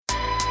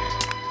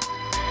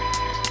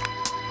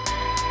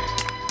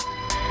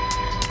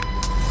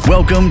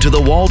Welcome to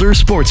the Walder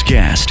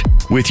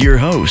Sportscast with your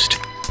host,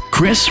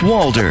 Chris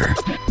Walder.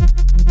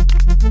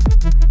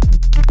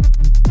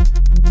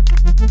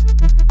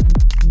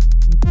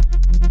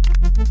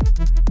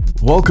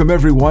 Welcome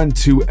everyone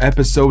to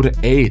episode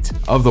 8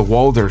 of the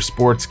Walder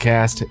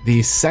Sportscast,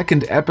 the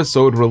second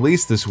episode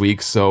released this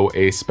week, so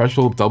a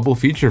special double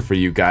feature for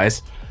you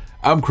guys.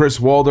 I'm Chris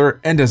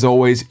Walder, and as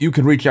always, you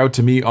can reach out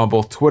to me on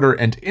both Twitter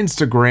and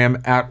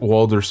Instagram at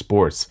Walder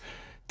Sports.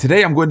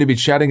 Today I'm going to be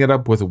chatting it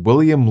up with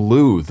William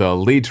Liu, the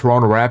lead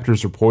Toronto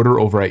Raptors reporter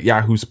over at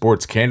Yahoo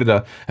Sports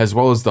Canada, as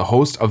well as the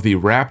host of the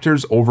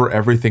Raptors Over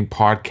Everything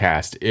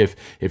podcast.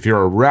 If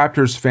you're a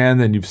Raptors fan,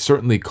 then you've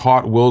certainly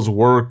caught Will's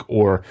work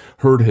or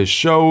heard his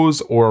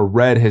shows or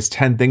read his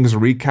 10 Things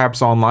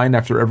recaps online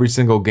after every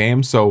single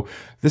game. So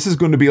this is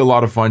going to be a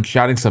lot of fun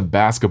chatting some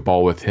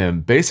basketball with him,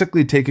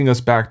 basically taking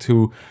us back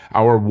to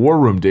our war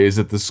room days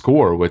at the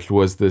Score, which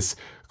was this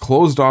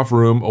closed off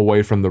room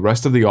away from the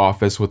rest of the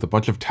office with a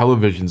bunch of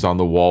televisions on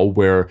the wall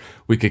where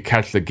we could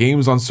catch the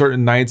games on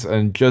certain nights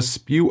and just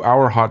spew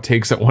our hot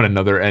takes at one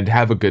another and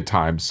have a good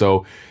time.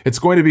 So it's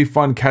going to be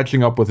fun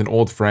catching up with an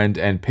old friend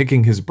and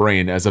picking his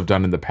brain as I've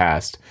done in the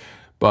past.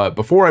 But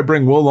before I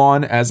bring Will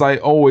on, as I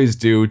always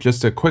do,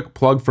 just a quick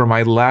plug for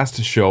my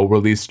last show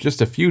released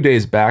just a few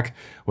days back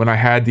when I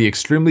had the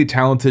extremely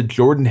talented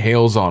Jordan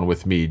Hales on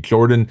with me.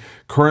 Jordan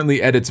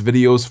currently edits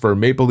videos for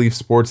Maple Leaf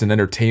Sports and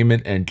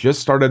Entertainment and just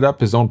started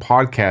up his own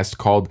podcast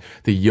called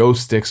the Yo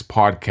Sticks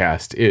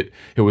Podcast.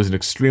 It was an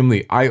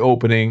extremely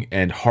eye-opening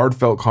and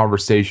heartfelt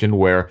conversation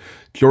where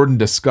Jordan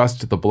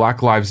discussed the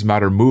Black Lives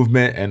Matter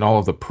movement and all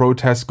of the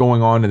protests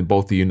going on in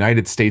both the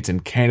United States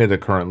and Canada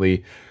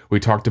currently. We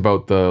talked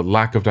about the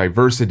lack of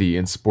diversity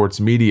in sports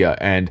media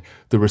and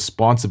the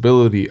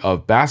responsibility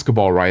of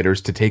basketball writers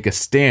to take a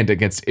stand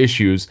against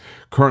issues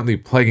currently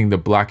plaguing the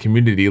Black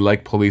community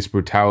like police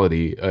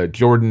brutality.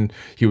 Jordan,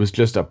 he was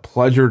just a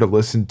pleasure to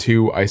listen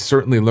to. I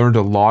certainly learned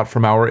a lot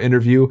from our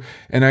interview,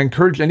 and I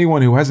encourage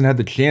anyone who hasn't had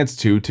the chance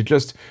to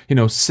just,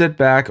 sit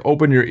back,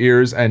 open your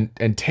ears,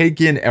 and take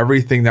in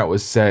everything that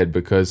was said,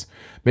 because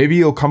maybe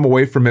you'll come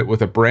away from it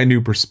with a brand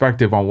new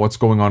perspective on what's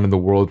going on in the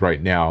world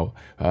right now.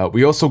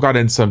 We also got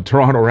in some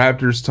Toronto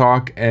Raptors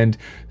talk, and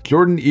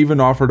Jordan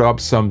even offered up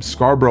some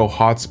Scarborough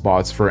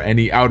hotspots for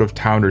any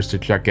out-of-towners to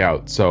check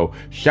out. So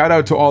shout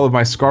out to all of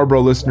my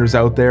Scarborough listeners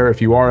out there.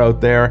 If you are out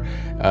there,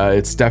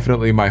 it's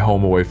definitely my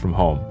home away from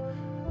home.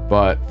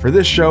 But for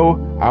this show,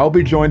 I'll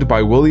be joined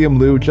by William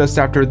Liu just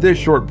after this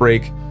short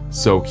break,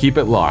 so keep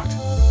it locked.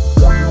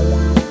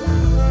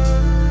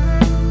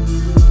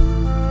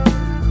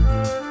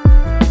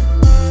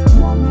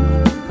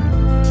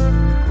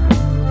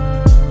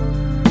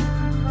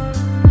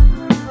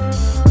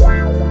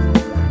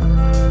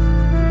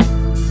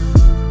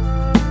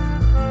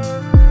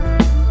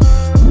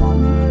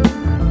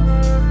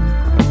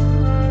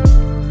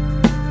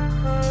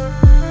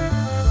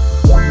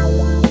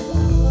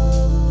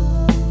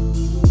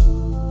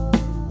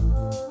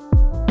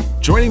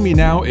 Joining me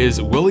now is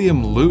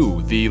William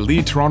Liu, the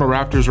lead Toronto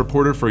Raptors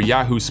reporter for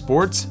Yahoo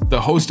Sports, the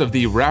host of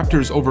the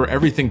Raptors Over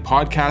Everything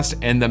podcast,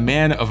 and the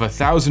man of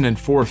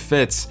 1,004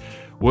 fits.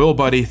 Will,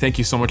 buddy, thank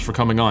you so much for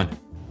coming on.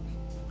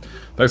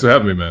 Thanks for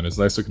having me, man. It's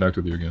nice to connect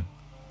with you again.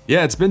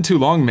 Yeah, it's been too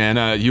long,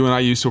 man. You and I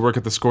used to work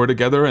at the Score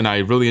together, and I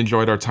really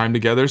enjoyed our time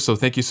together, so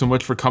thank you so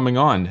much for coming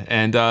on.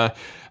 And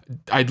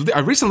I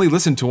recently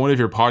listened to one of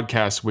your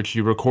podcasts, which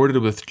you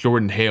recorded with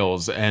Jordan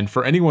Hales, and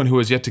for anyone who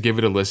has yet to give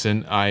it a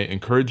listen, I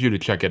encourage you to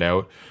check it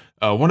out.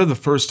 One of the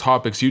first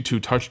topics you two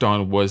touched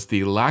on was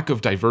the lack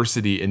of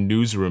diversity in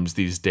newsrooms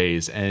these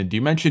days, and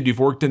you mentioned you've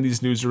worked in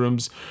these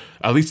newsrooms,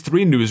 at least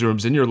 3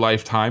 newsrooms in your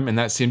lifetime, and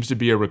that seems to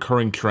be a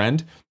recurring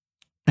trend.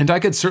 And I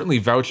could certainly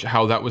vouch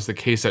how that was the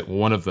case at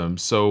one of them.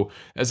 So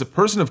as a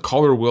person of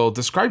color, Will,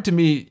 describe to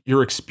me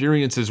your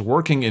experiences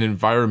working in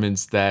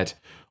environments that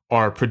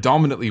are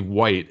predominantly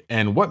white,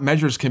 and what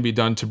measures can be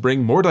done to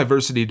bring more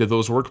diversity to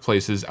those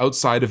workplaces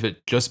outside of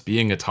it just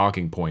being a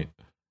talking point?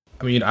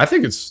 I mean, I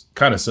think it's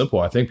kind of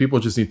simple. I think people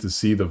just need to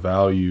see the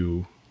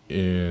value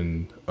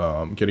in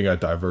getting a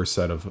diverse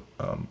set of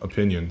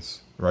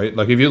opinions, right?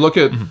 Like if you look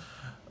at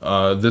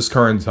this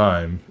current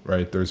time,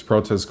 right, there's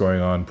protests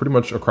going on pretty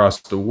much across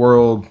the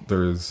world.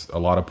 There's a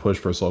lot of push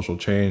for social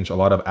change. A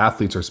lot of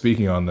athletes are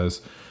speaking on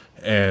this.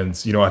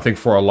 And, I think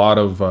for a lot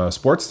of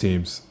sports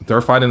teams,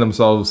 they're finding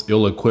themselves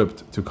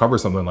ill-equipped to cover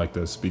something like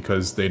this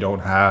because they don't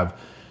have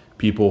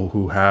people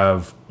who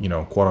have,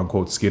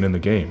 quote-unquote skin in the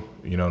game.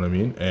 You know what I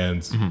mean? And,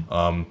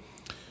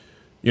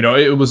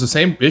 it was the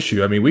same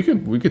issue. I mean, we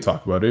could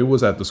talk about it. It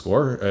was at the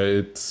Score.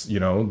 It's,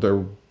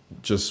 there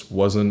just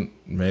wasn't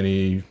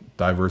many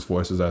diverse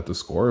voices at the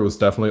Score. It was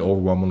definitely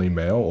overwhelmingly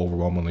male,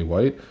 overwhelmingly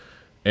white.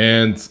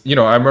 And,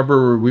 I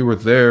remember we were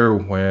there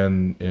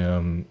when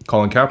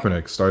Colin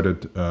Kaepernick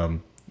started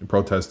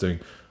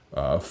protesting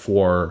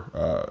for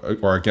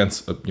or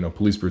against,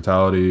 police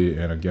brutality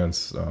and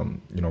against,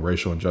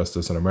 racial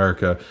injustice in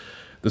America.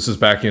 this is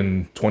back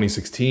in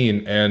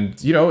 2016,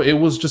 and it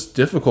was just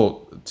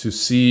difficult to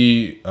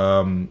see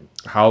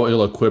how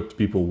ill-equipped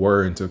people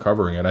were into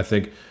covering it. I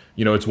think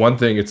it's one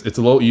thing. It's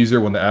a little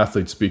easier when the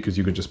athletes speak because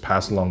you can just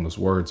pass along those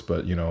words.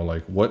 But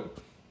like what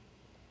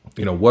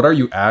are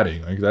you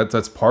adding? Like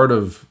that's part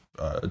of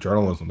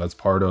journalism. That's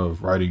part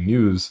of writing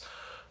news.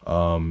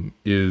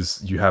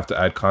 Is you have to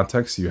add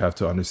context. You have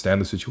to understand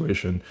the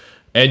situation,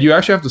 and you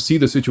actually have to see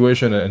the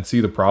situation and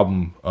see the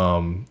problem.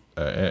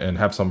 And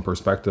have some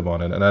perspective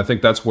on it. And I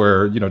think that's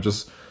where,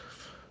 just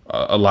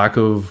a lack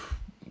of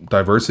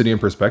diversity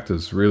and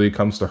perspectives really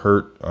comes to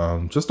hurt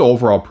just the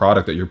overall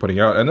product that you're putting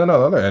out. And then on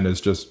the other end is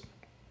just,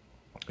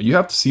 you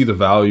have to see the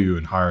value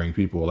in hiring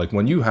people. Like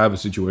when you have a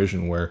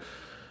situation where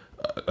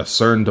a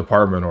certain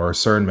department or a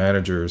certain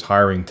manager is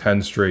hiring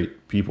 10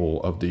 straight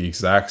people of the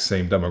exact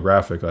same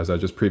demographic, as I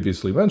just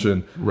previously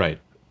mentioned. Right.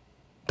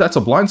 That's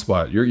a blind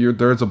spot.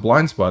 There's a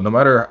blind spot, no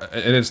matter,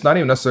 and it's not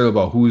even necessarily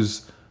about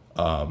who's,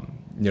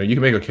 you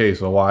can make a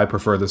case, well, I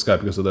prefer this guy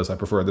because of this, I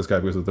prefer this guy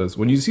because of this.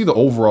 When you see the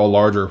overall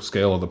larger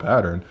scale of the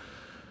pattern,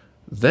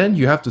 then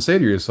you have to say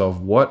to yourself,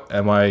 what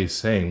am I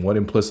saying? What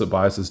implicit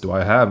biases do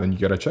I have? And you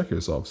got to check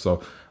yourself.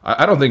 So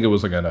I don't think it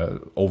was like an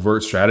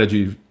overt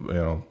strategy,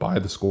 by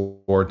the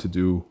score to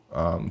do,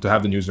 to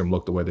have the newsroom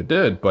look the way they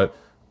did. But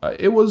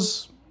it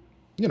was,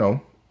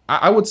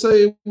 I would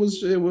say it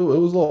was a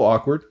little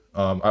awkward.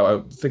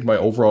 I think my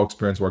overall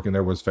experience working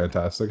there was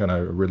fantastic, and I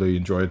really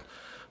enjoyed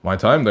my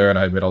time there, and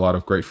I made a lot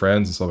of great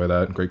friends and stuff like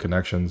that, and great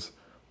connections.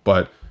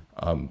 But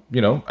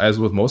as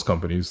with most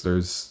companies,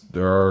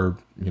 there are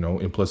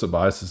implicit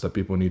biases that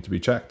people need to be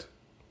checked.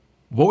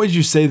 What would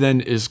you say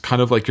then is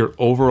kind of like your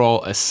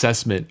overall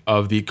assessment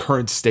of the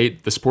current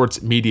state the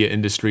sports media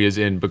industry is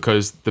in?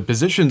 Because the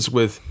positions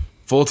with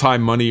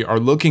full-time money are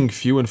looking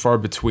few and far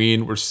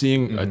between. We're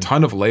seeing a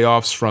ton of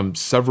layoffs from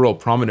several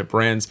prominent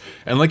brands.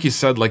 And like you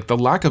said, like the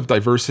lack of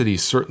diversity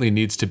certainly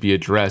needs to be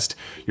addressed.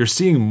 You're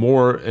seeing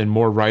more and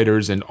more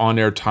writers and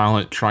on-air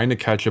talent trying to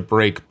catch a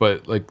break,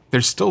 but like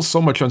there's still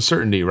so much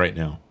uncertainty right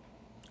now.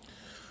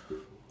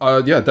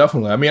 Yeah,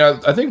 definitely. I mean,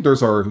 I think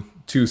those are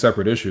two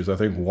separate issues. I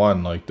think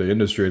one, like the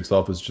industry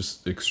itself is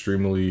just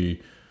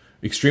extremely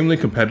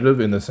competitive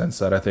in the sense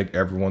that I think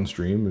everyone's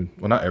dream,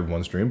 well, not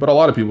everyone's dream, but a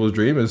lot of people's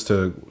dream is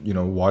to,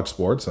 watch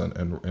sports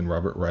and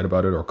write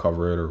about it or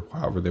cover it or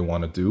however they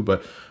want to do.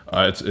 But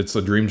it's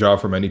a dream job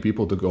for many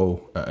people to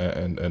go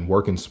and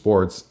work in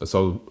sports.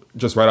 So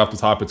just right off the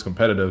top, it's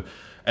competitive.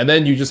 And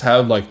then you just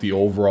have like the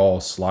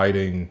overall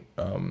sliding,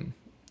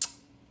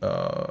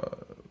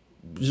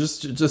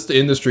 just the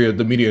industry,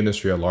 the media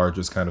industry at large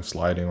is kind of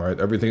sliding, right?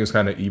 Everything is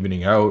kind of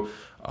evening out.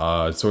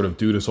 It's sort of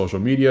due to social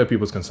media.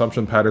 People's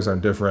consumption patterns are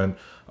different.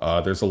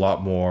 There's just a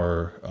lot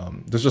more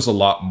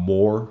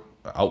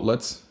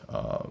outlets.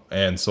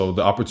 And so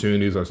the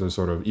opportunities are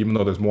sort of, even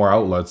though there's more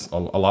outlets, a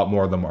lot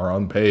more of them are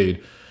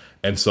unpaid.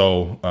 And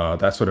so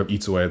that sort of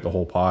eats away at the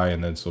whole pie.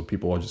 And then so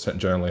people just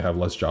generally have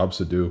less jobs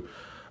to do.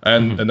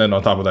 And then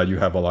on top of that, you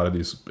have a lot of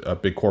these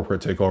big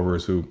corporate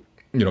takeovers who,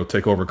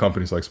 take over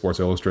companies like Sports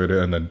Illustrated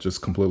and then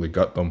just completely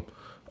gut them.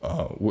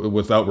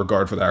 Without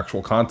regard for the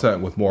actual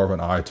content, with more of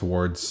an eye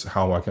towards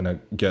how I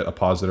can get a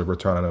positive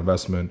return on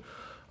investment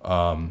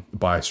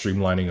by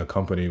streamlining a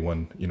company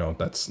when,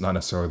 that's not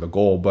necessarily the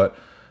goal. But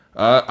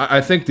I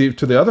think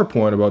to the other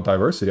point about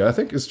diversity, I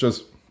think it's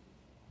just,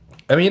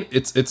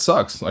 it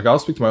sucks. Like I'll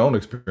speak to my own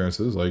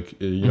experiences. Like,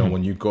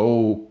 when you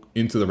go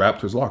into the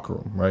Raptors locker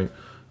room, right?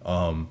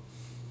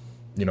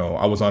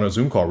 I was on a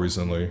Zoom call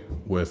recently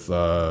with,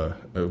 the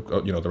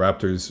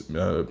Raptors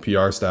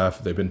PR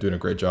staff. They've been doing a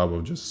great job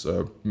of just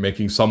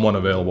making someone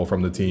available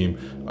from the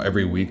team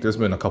every week. There's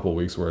been a couple of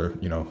weeks where,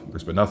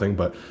 there's been nothing,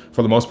 but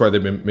for the most part,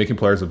 they've been making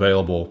players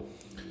available.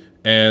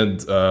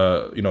 And,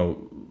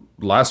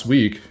 last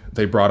week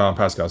they brought on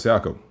Pascal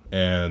Siakam.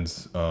 And,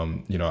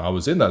 I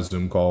was in that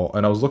Zoom call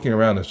and I was looking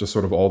around. It's just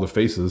sort of all the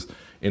faces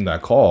in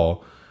that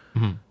call.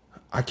 Mm-hmm.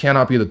 I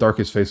cannot be the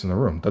darkest face in the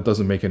room. That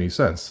doesn't make any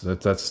sense.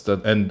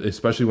 And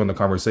especially when the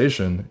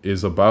conversation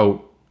is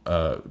about,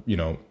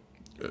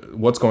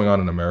 what's going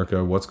on in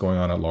America, what's going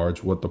on at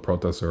large, what the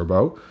protests are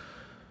about.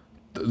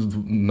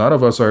 None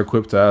of us are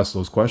equipped to ask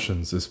those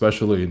questions,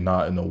 especially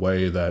not in a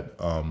way that,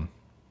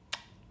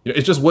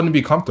 it just wouldn't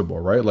be comfortable,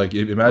 right? Like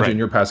imagine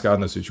You're Pascal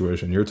in this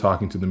situation. You're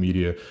talking to the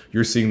media.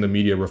 You're seeing the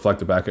media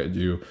reflected back at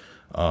you,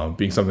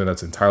 being something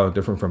that's entirely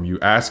different from you,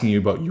 asking you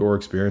about your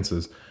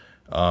experiences,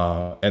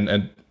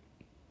 and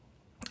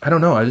I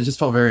don't know. I just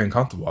felt very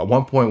uncomfortable. At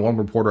one point, one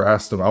reporter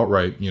asked him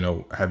outright,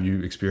 have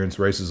you experienced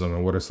racism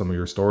and what are some of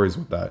your stories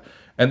with that?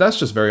 And that's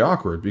just very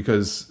awkward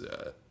because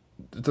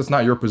that's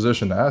not your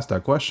position to ask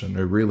that question.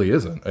 It really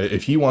isn't.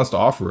 If he wants to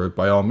offer it,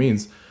 by all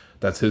means,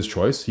 that's his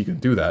choice. He can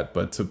do that.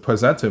 But to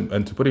present him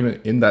and to put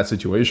him in that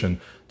situation,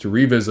 to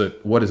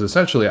revisit what is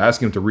essentially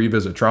asking him to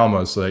revisit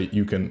trauma so that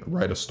you can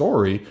write a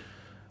story,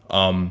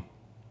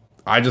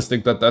 I just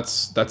think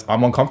that's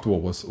I'm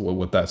uncomfortable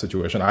with that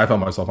situation. I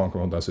found myself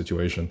uncomfortable with that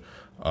situation.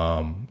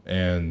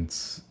 And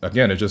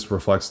again, it just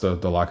reflects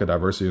the lack of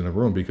diversity in the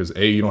room because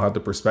you don't have the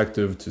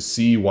perspective to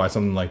see why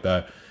something like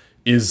that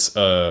is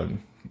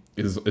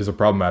is a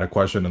problematic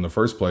question in the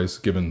first place,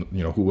 given,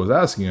 who was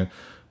asking it.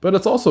 But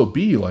it's also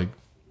B, like,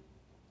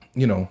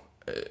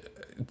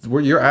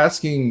 where you're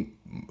asking,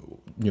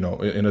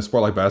 in a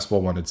sport like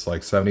basketball, when it's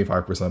like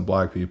 75%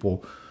 black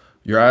people,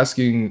 you're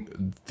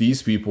asking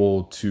these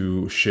people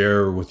to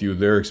share with you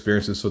their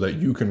experiences so that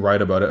you can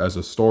write about it as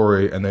a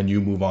story, and then you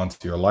move on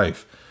to your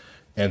life.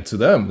 And to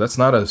them, that's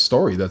not a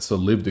story, that's a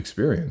lived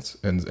experience.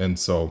 And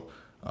so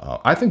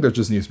I think there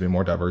just needs to be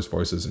more diverse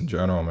voices in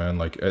general, man.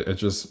 Like, it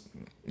just,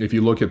 if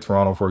you look at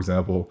Toronto, for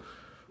example,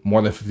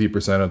 more than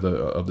 50%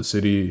 of the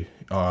city,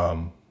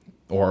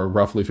 or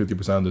roughly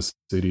 50% of the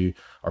city,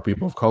 are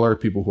people of color,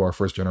 people who are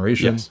first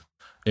generation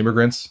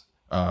immigrants.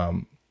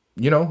 I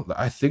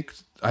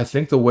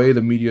think the way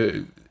the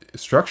media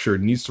is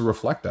structured needs to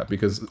reflect that,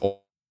 because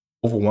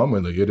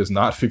overwhelmingly it is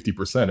not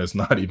 50%. It's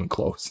not even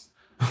close.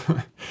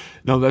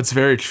 No, that's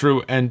very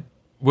true. And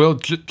Will,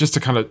 just to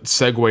kind of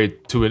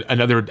segue to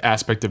another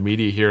aspect of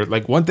media here,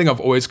 like, one thing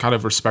I've always kind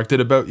of respected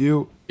about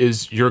you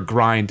is your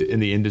grind in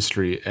the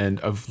industry.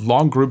 And I've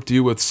long grouped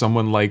you with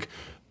someone like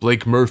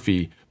Blake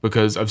Murphy,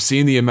 because I've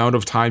seen the amount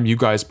of time you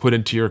guys put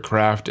into your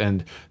craft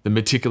and the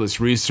meticulous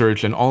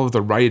research and all of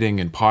the writing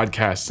and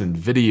podcasts and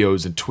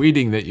videos and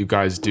tweeting that you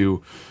guys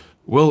do.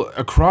 Will,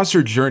 across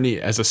your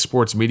journey as a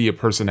sports media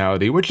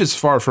personality, which is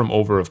far from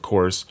over, of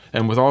course,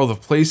 and with all the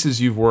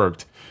places you've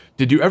worked,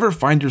 did you ever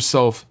find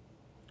yourself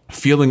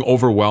feeling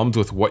overwhelmed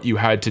with what you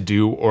had to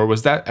do, or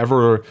was that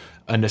ever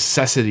a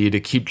necessity to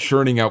keep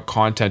churning out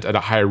content at a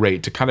high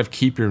rate to kind of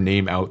keep your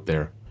name out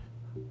there?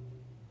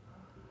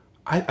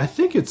 I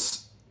think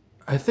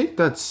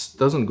that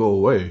doesn't go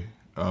away,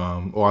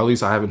 or at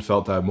least I haven't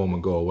felt that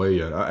moment go away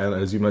yet. And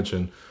as you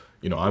mentioned,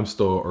 I'm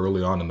still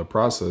early on in the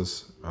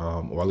process,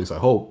 or at least I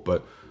hope.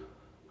 But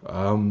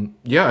I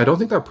don't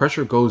think that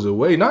pressure goes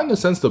away. Not in the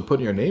sense of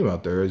putting your name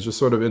out there. It's just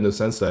sort of in the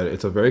sense that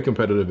it's a very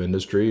competitive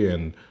industry,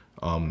 and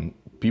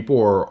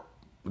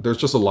there's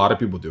just a lot of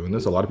people doing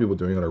this. A lot of people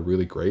doing it are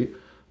really great.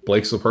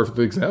 Blake's a perfect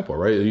example,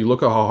 right? You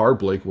look at how hard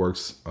Blake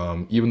works,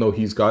 even though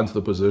he's gotten to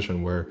the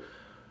position where,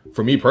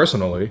 for me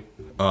personally,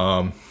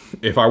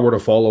 if I were to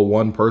follow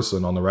one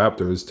person on the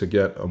Raptors to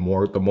get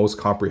the most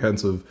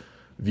comprehensive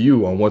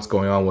view on what's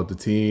going on with the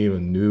team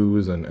and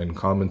news and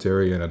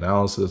commentary and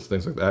analysis,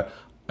 things like that,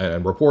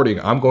 and reporting,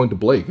 I'm going to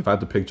Blake if I had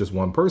to pick just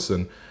one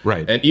person.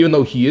 Right. And even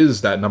though he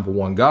is that number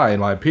one guy, in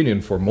my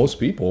opinion, for most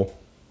people,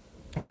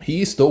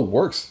 he still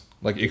works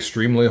like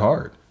extremely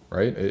hard,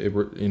 right?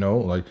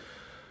 Like,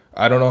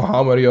 I don't know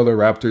how many other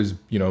Raptors,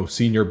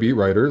 senior beat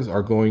writers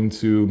are going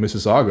to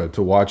Mississauga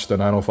to watch the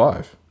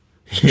 905.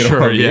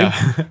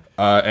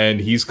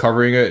 And he's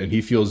covering it, and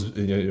he feels,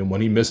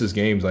 when he misses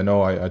games, I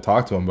know I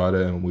talked to him about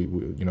it, and we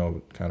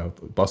kind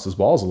of bust his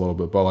balls a little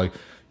bit, but like,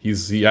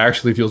 he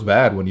actually feels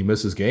bad when he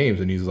misses games,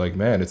 and he's like,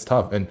 man, it's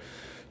tough. And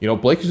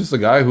Blake is just a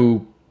guy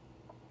who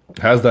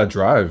has that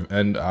drive,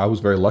 and I was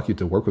very lucky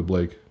to work with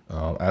Blake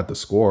at the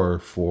Score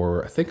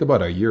for, I think,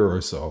 about a year or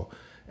so.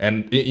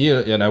 And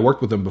and I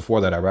worked with him before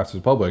that at Raptors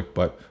Republic,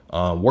 but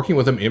working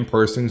with him in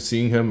person,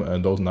 seeing him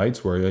on those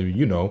nights where,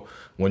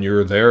 when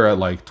you're there at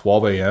like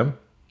 12 a.m.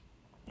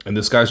 and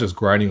this guy's just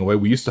grinding away.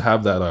 We used to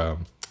have that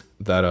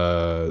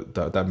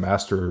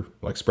master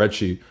like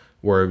spreadsheet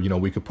where,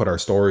 we could put our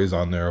stories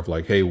on there of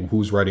like, hey,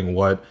 who's writing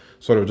what,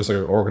 sort of just like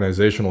an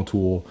organizational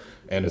tool.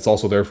 And it's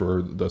also there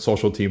for the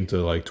social team to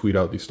like tweet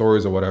out these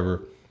stories or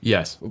whatever.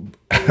 Yes.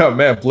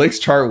 Man, Blake's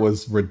chart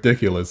was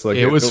ridiculous. Like,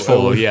 it was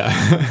full,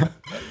 yeah.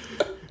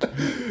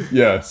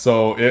 Yeah,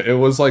 so it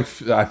was like,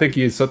 I think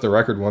he set the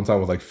record one time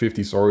with like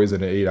 50 stories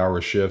in an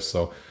 8-hour shift.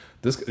 So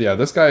this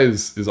guy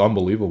is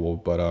unbelievable.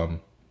 But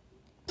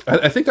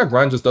I think that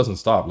grind just doesn't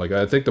stop. Like,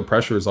 I think the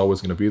pressure is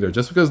always going to be there,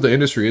 just because the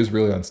industry is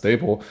really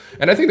unstable.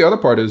 And I think the other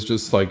part is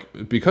just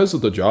like, because of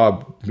the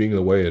job being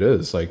the way it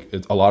is, like,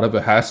 a lot of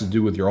it has to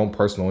do with your own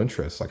personal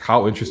interests. Like,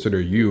 how interested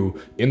are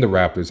you in the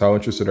Raptors? How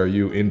interested are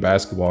you in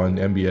basketball and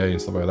NBA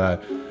and stuff like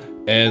that?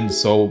 And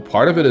so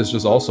part of it is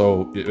just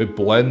also, it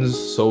blends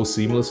so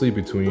seamlessly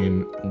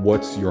between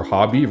what's your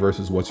hobby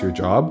versus what's your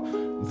job,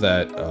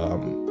 that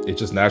it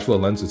just naturally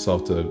lends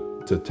itself to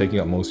taking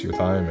up most of your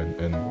time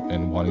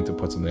and wanting to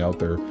put something out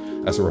there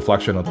as a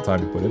reflection of the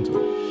time you put into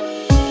it.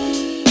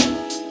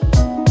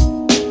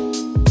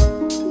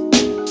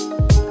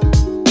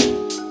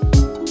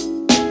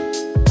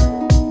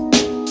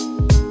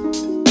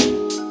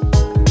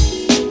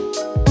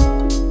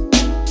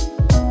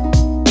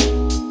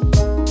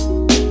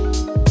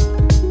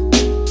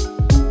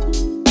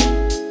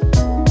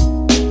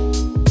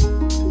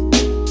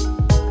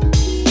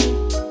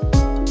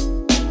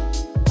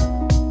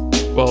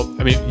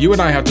 You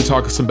and I have to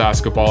talk some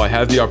basketball. I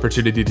had the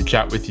opportunity to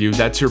chat with you.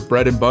 That's your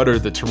bread and butter,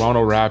 the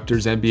Toronto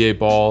Raptors, NBA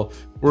ball.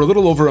 We're a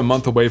little over a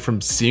month away from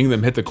seeing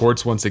them hit the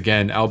courts once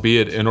again,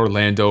 albeit in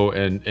Orlando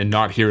and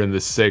not here in the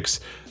 6.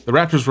 The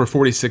Raptors were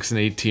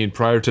 46-18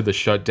 prior to the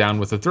shutdown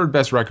with the third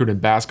best record in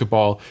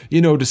basketball,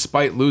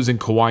 despite losing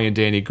Kawhi and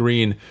Danny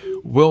Green.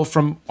 Will,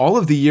 from all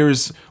of the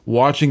years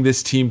watching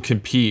this team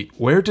compete,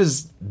 where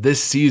does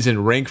this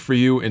season rank for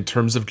you in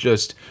terms of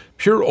just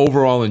pure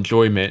overall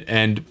enjoyment?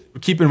 And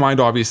keep in mind,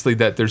 obviously,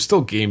 that there's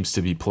still games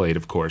to be played,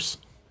 of course.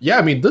 Yeah,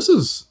 I mean, this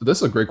is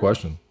a great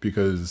question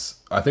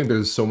because I think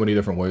there's so many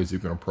different ways you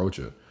can approach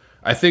it.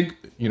 I think,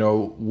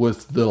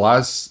 with the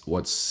last,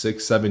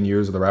 6-7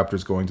 years of the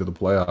Raptors going to the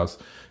playoffs,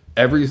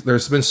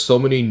 there's been so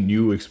many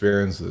new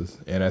experiences,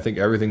 and I think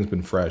everything's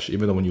been fresh.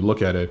 Even though when you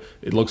look at it,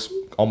 it looks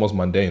almost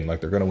mundane,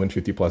 like they're going to win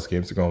 50-plus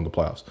games to go into the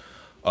playoffs.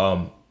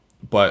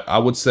 But I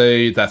would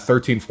say that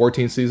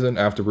 13-14 season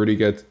after Rudy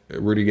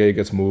Gay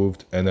gets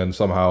moved, and then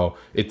somehow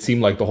it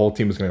seemed like the whole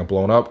team was going to get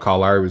blown up. Kyle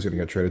Lowry was going to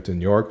get traded to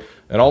New York,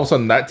 and all of a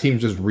sudden that team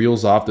just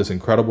reels off this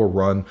incredible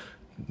run.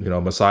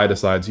 Masai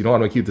decides, I'm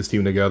going to keep this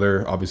team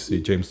together.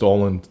 Obviously, James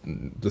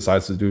Dolan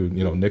decides to do,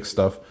 Knicks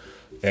stuff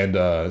and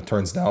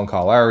turns down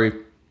Kyle Lowry.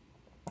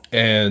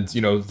 And,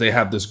 they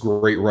have this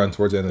great run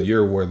towards the end of the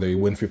year where they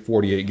win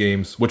 48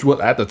 games, which was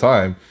at the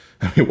time,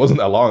 it wasn't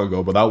that long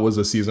ago, but that was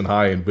a season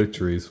high in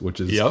victories, which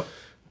is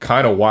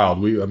kind of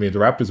wild. The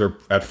Raptors are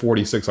at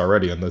 46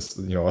 already, and this,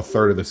 a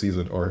third of the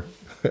season or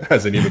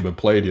hasn't even been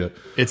played yet.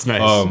 It's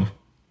nice.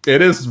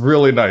 It is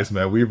really nice,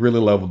 man. We've really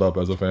leveled up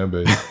as a fan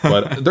base.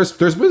 But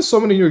there's been so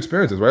many new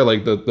experiences, right?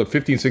 Like the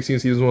 15-16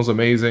 season was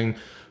amazing.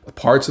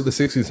 Parts of the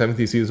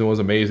 16-17 season was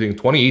amazing.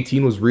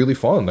 2018 was really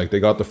fun. Like they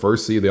got the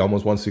first seed. They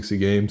almost won 60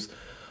 games.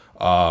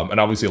 And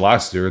obviously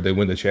last year they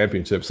win the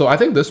championship. So I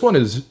think this one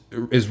is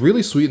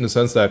really sweet in the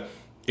sense that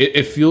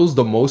it feels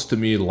the most to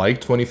me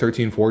like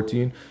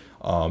 2013-14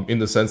 in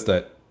the sense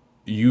that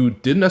you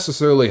didn't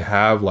necessarily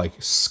have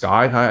like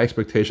sky high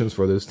expectations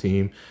for this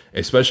team,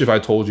 especially if I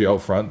told you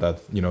out front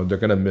that, they're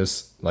going to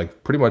miss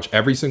like pretty much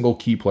every single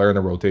key player in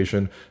the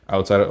rotation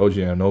outside of OG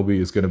Anunoby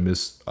is going to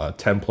miss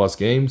 10 plus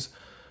games.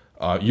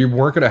 You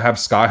weren't going to have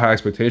sky high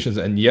expectations,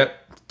 and yet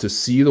to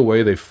see the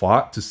way they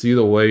fought, to see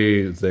the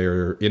way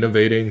they're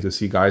innovating, to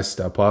see guys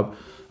step up,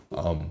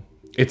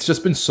 it's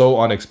just been so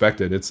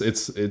unexpected.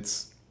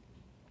 It's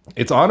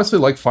honestly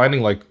like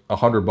finding like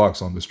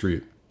 $100 on the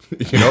street.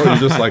 You're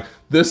just like,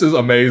 this is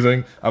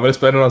amazing. I'm gonna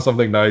spend it on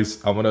something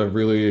nice. I'm gonna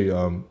really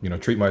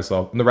treat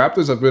myself. And the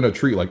Raptors have been a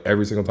treat like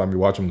every single time you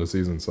watch them this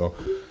season. So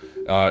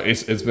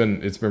it's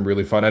been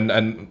really fun.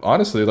 And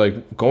honestly,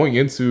 like going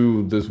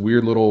into this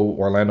weird little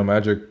Orlando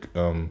Magic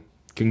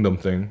kingdom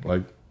thing,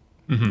 like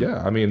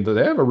yeah, I mean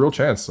they have a real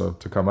chance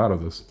to come out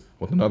of this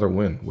with another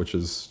win, which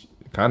is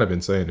kind of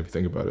insane if you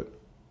think about it.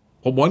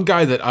 Well, one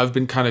guy that I've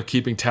been kind of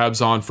keeping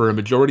tabs on for a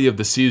majority of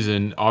the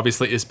season,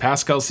 obviously, is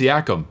Pascal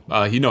Siakam.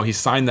 He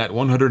signed that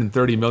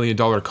 $130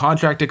 million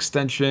contract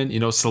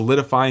extension,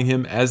 solidifying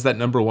him as that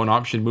number one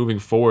option moving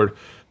forward.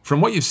 From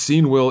what you've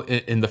seen, Will,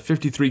 in the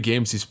 53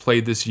 games he's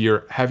played this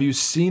year, have you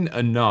seen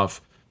enough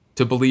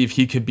to believe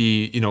he could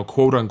be,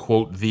 quote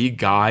unquote, the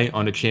guy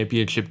on a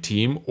championship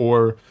team?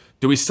 Or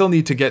do we still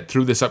need to get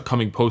through this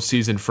upcoming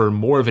postseason for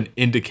more of an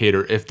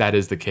indicator if that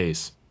is the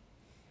case?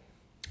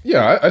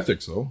 Yeah, I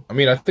think so. I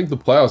mean, I think the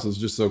playoffs is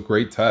just a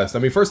great test. I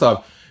mean, first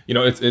off,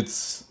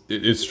 it's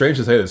strange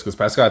to say this because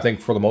Pascal, I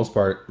think for the most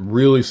part,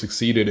 really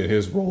succeeded in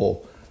his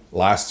role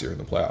last year in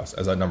the playoffs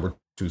as that number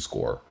 2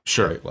 scorer.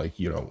 Sure. Right? Like,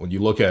 when you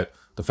look at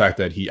the fact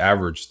that he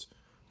averaged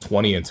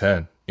 20 and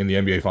 10 in the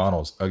NBA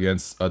Finals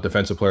against a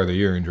Defensive Player of the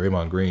Year in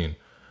Draymond Green,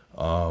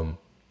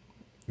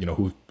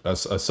 who a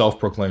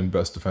self-proclaimed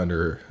best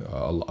defender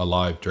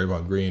alive,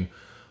 Draymond Green.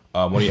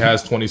 When he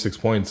has 26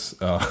 points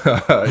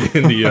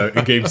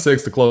in Game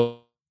 6 to close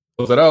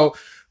it out,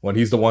 when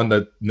he's the one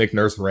that Nick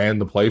Nurse ran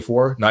the play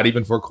for, not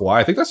even for Kawhi.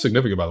 I think that's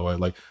significant, by the way.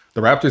 Like the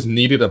Raptors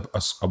needed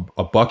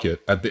a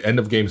bucket at the end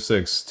of Game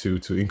 6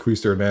 to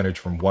increase their advantage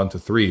from 1 to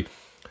 3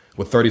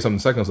 with 30-something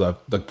seconds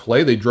left. The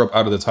play they drew up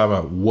out of the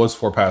timeout was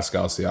for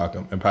Pascal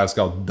Siakam, and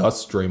Pascal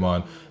dusts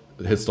Draymond,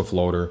 hits the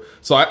floater.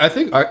 So I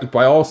think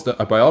by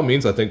all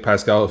means, I think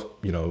Pascal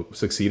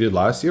succeeded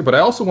last year, but I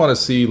also want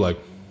to see like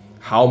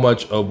how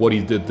much of what he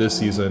did this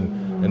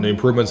season and the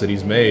improvements that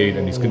he's made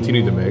and he's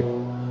continued to make,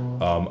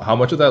 how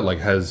much of that like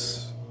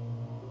has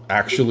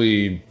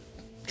actually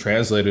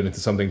translated into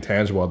something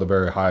tangible at the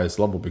very highest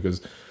level.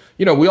 Because,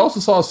 we also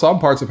saw some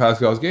parts of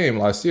Pascal's game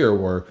last year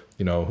where,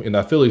 in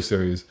that Philly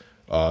series,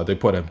 they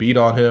put a beat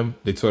on him.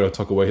 They sort of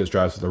took away his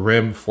drives to the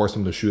rim, forced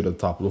him to shoot at the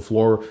top of the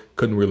floor.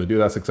 Couldn't really do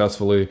that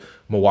successfully.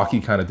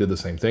 Milwaukee kind of did the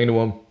same thing to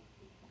him.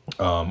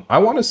 I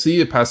want to see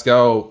if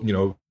Pascal,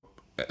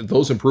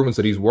 those improvements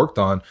that he's worked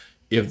on,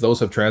 if those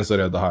have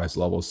translated at the highest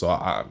level. So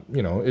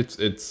it's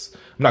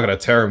I'm not going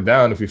to tear him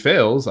down if he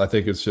fails. I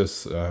think it's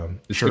just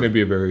it's going to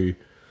be a very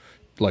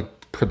like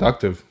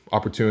productive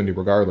opportunity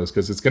regardless,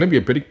 because it's going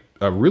to be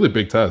a really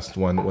big test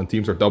when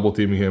teams are double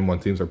teaming him, when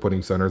teams are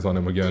putting centers on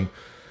him again.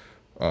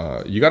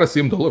 You got to see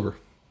him deliver.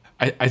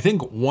 I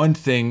think one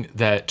thing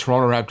that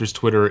Toronto Raptors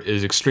Twitter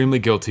is extremely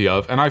guilty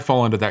of, and I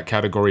fall into that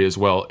category as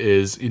well,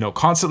 is,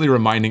 constantly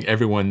reminding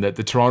everyone that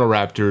the Toronto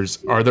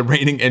Raptors are the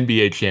reigning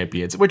NBA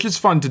champions, which is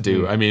fun to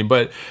do. I mean,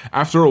 but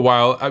after a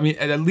while,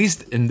 at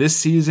least in this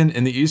season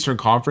in the Eastern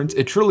Conference,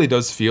 it truly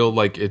does feel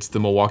like it's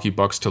the Milwaukee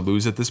Bucks to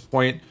lose at this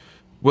point.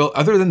 Well,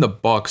 other than the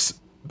Bucks,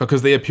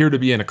 because they appear to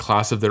be in a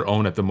class of their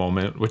own at the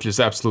moment, which is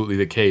absolutely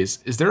the case,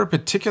 is there a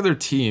particular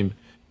team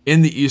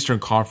in the Eastern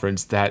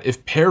Conference that,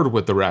 if paired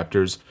with the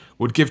Raptors,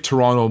 would give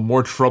Toronto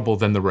more trouble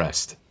than the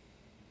rest?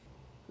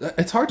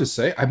 It's hard to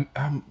say.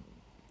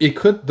 It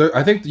could.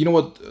 I think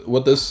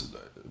what this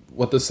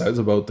says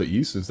about the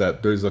East is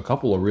that there's a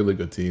couple of really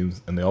good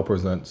teams, and they all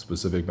present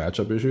specific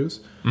matchup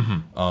issues.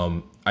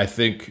 I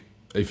think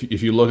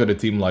if you look at a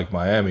team like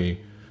Miami,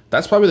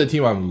 that's probably the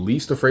team I'm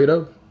least afraid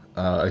of.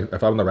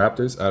 If I'm the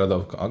Raptors out of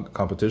the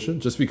competition,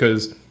 just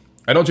because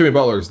I know Jimmy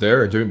Butler is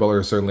there, and Jimmy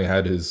Butler certainly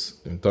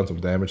done some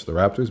damage to the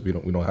Raptors. We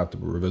don't have to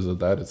revisit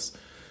that. It's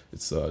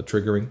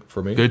triggering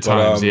for me. Good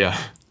times, yeah.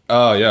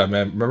 Oh yeah,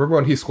 man! Remember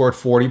when he scored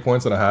 40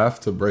 points and a half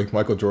to break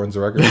Michael Jordan's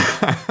record?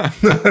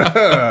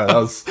 that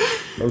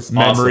was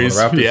memories.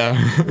 Awesome.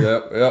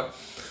 Yeah.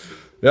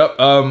 Yep.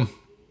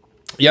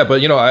 Yeah,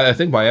 but I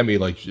think Miami,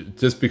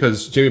 just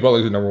because Jimmy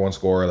Butler's the number one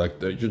scorer,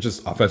 you're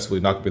just offensively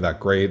not gonna be that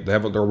great. They're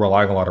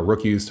relying on a lot of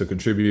rookies to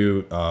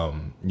contribute.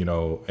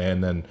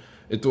 And then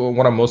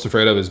what I'm most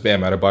afraid of is Bam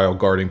Adebayo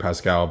guarding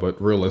Pascal.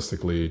 But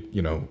realistically,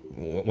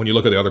 when you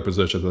look at the other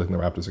positions, I think the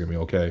Raptors are gonna be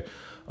okay.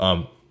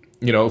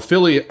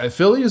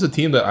 Philly is a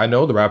team that I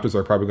know the Raptors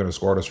are probably going to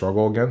score to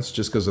struggle against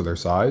just because of their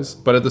size.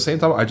 But at the same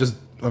time,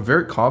 I'm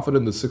very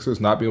confident the Sixers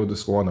not being able to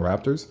score on the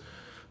Raptors.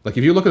 If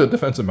you look at the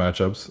defensive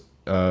matchups,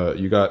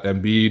 you got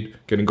Embiid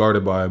getting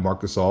guarded by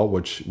Marc Gasol,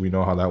 which we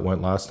know how that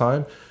went last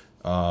time.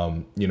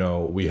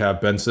 We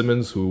have Ben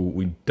Simmons, who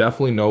we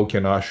definitely know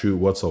cannot shoot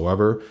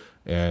whatsoever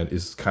and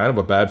is kind of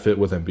a bad fit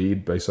with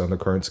Embiid based on the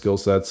current skill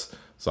sets.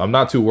 So I'm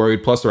not too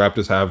worried. Plus, the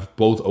Raptors have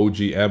both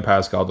OG and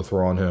Pascal to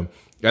throw on him.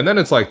 And then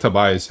it's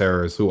Tobias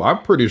Harris, who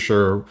I'm pretty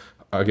sure,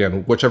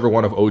 again, whichever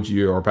one of OG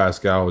or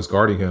Pascal is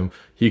guarding him,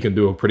 he can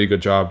do a pretty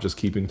good job just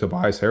keeping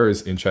Tobias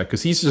Harris in check.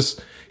 Because he's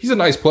a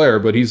nice player,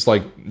 but he's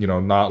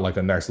not like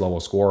a next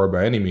level scorer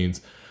by any means.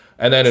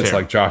 And then it's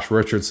Josh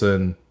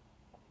Richardson,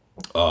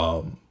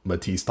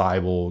 Matisse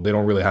Thybulle. They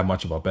don't really have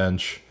much of a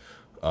bench.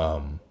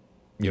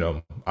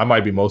 I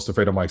might be most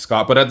afraid of Mike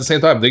Scott, but at the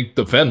same time, they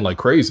defend like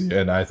crazy,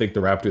 and I think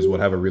the Raptors would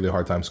have a really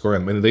hard time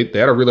scoring them. They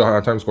had a really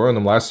hard time scoring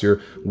them last year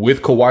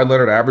with Kawhi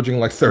Leonard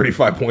averaging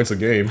 35 points a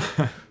game.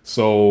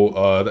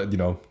 So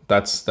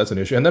that's an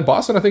issue. And then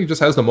Boston, I think,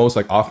 just has the most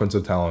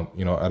offensive talent,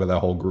 out of that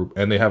whole group,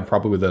 and they have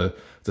probably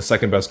the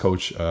second best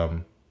coach.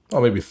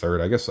 Maybe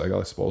third. I guess I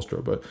got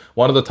Spoelstra, but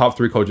one of the top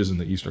three coaches in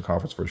the Eastern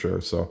Conference for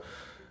sure. So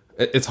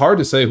it's hard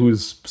to say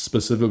who's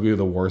specifically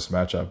the worst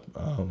matchup.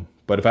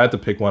 But if I had to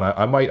pick one,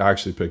 I might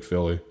actually pick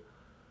Philly.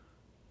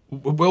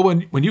 Well,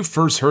 when you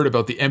first heard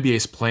about the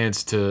NBA's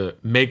plans to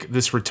make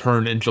this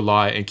return in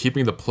July and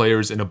keeping the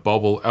players in a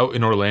bubble out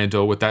in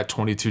Orlando with that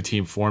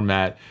 22-team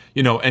format,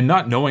 and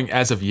not knowing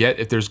as of yet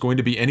if there's going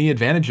to be any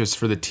advantages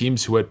for the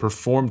teams who had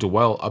performed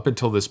well up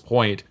until this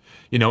point,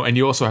 and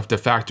you also have to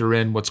factor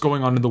in what's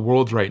going on in the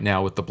world right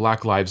now with the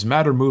Black Lives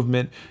Matter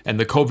movement and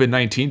the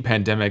COVID-19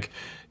 pandemic.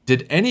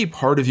 Did any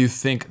part of you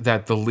think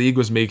that the league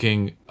was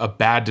making a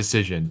bad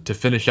decision to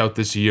finish out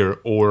this year?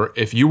 Or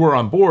if you were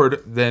on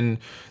board, then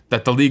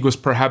that the league was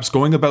perhaps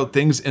going about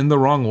things in the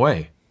wrong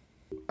way?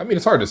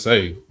 It's hard to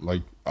say.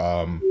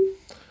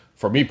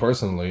 For me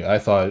personally, I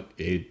thought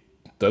it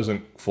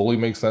doesn't fully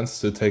make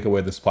sense to take away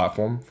this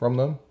platform from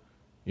them.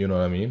 You know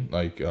what I mean?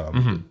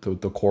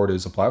 The court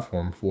is a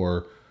platform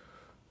for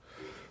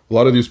a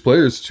lot of these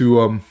players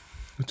to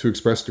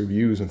express their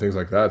views and things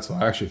like that. So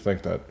I actually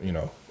think that,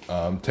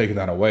 taking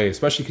that away,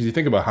 especially because you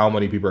think about how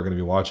many people are going to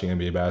be watching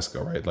NBA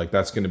basketball, right?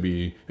 That's going to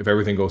be, if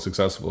everything goes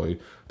successfully,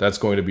 that's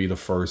going to be the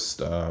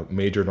first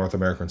major North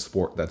American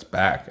sport that's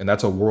back. And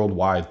that's a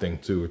worldwide thing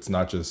too. It's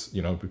not just,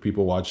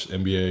 people watch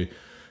NBA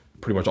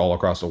pretty much all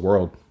across the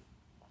world.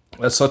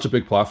 That's such a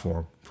big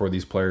platform for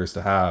these players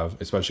to have,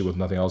 especially with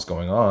nothing else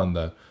going on,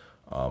 that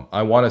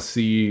I want to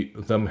see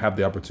them have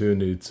the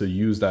opportunity to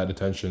use that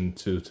attention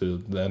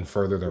to then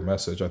further their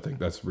message. I think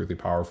that's really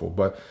powerful.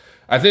 But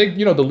I think,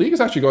 the league is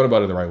actually going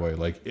about it the right way.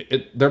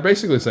 They're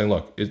basically saying,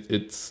 look,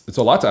 it's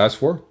a lot to ask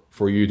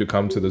for you to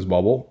come to this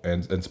bubble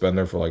and spend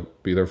there for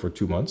be there for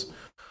 2 months.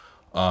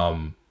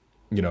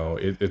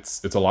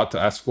 It's a lot to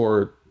ask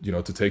for,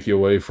 to take you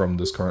away from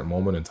this current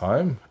moment in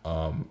time.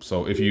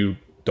 So if you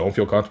don't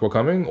feel comfortable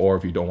coming, or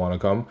if you don't want to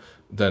come,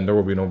 then there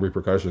will be no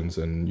repercussions,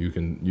 and you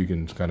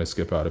can kind of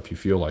skip out if you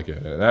feel like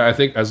it. And I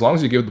think as long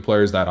as you give the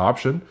players that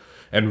option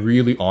and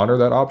really honor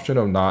that option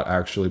of not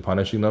actually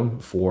punishing them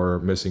for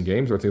missing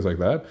games or things like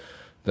that,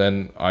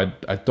 then I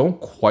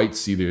don't quite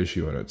see the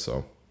issue in it.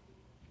 So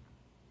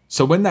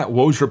when that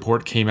Woj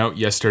report came out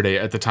yesterday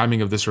at the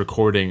timing of this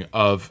recording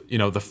of,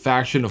 the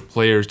faction of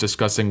players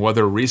discussing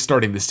whether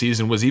restarting the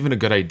season was even a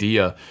good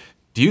idea,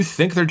 Do you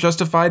think they're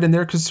justified in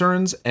their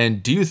concerns?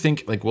 And do you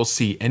think like we'll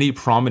see any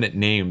prominent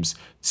names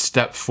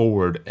step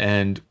forward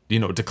and,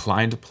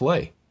 decline to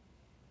play?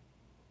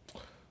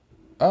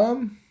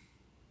 I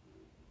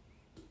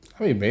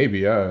mean,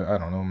 maybe. I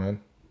don't know,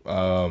 man.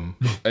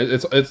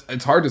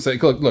 It's hard to say.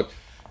 Look,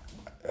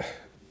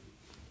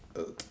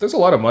 there's a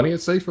lot of money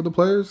at stake for the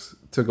players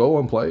to go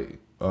and play.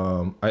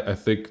 I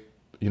think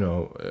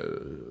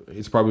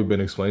it's probably been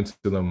explained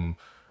to them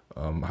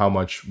how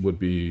much would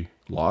be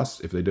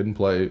lost if they didn't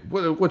play,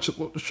 which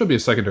should be a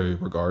secondary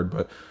regard.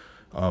 But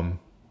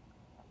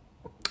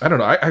I don't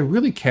know. I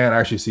really can't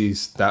actually see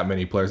that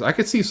many players. I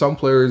could see some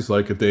players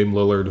like a Dame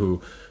Lillard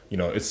who,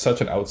 it's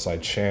such an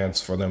outside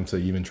chance for them to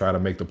even try to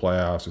make the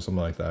playoffs or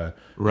something like that.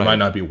 Right. It might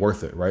not be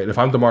worth it, right? If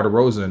I'm DeMar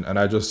DeRozan and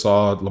I just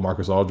saw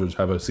LaMarcus Aldridge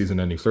have a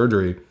season-ending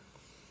surgery,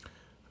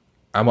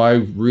 am I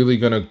really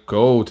going to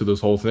go to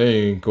this whole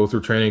thing, go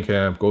through training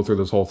camp, go through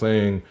this whole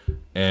thing,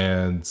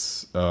 and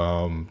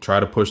try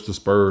to push the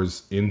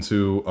Spurs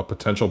into a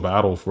potential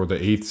battle for the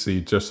 8th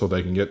seed just so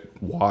they can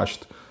get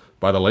washed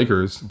by the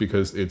Lakers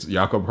because it's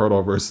Jakob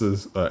Poeltl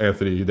versus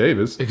Anthony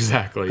Davis?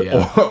 Exactly,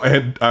 yeah.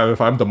 And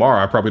if I'm DeMar,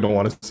 I probably don't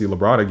want to see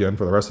LeBron again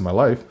for the rest of my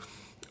life.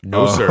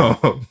 No, sir.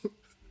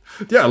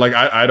 Yeah, like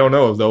I don't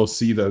know if they'll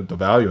see the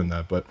value in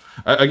that. But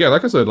again,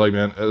 like I said, like,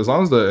 man, as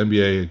long as the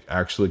NBA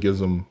actually gives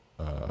them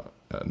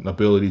an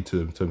ability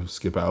to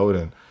skip out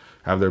and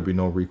have there be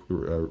no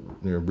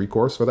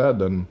recourse for that,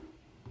 then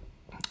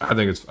I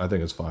think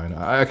it's fine.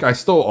 I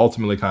still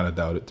ultimately kind of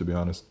doubt it, to be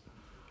honest.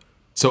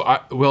 So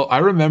I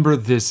remember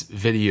this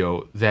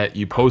video that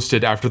you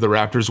posted after the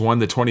Raptors won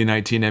the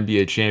 2019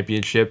 NBA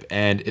championship,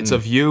 and it's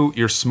of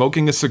you're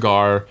smoking a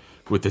cigar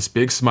with this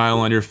big smile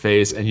on your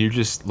face, and you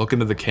just look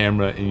into the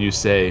camera and you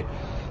say,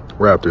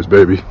 "Raptors,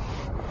 baby,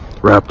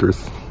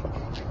 Raptors."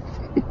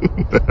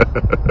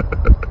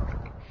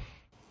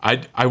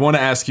 I want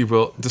to ask you,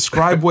 Will,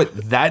 describe what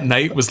that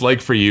night was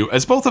like for you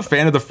as both a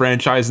fan of the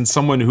franchise and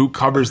someone who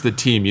covers the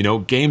team.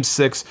 Game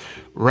 6,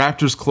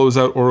 Raptors close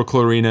out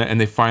Oracle Arena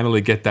and they finally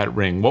get that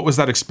ring. What was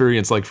that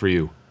experience like for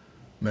you?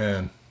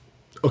 Man.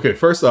 Okay,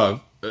 first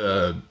off,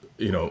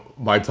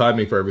 my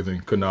timing for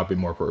everything could not be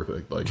more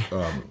perfect. Like,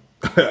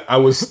 I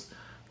was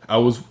at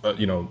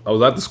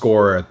the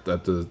score at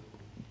the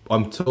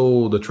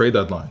until the trade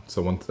deadline.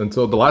 So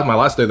until my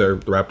last day there,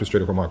 the Raptors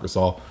traded for Marc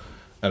Gasol.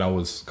 And I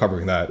was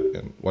covering that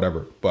and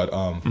whatever. But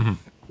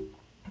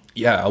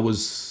yeah, I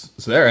was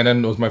there. And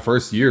then it was my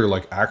first year,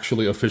 like,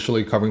 actually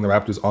officially covering the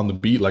Raptors on the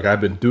beat. Like,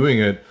 I've been doing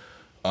it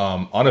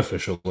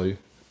unofficially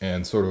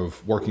and sort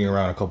of working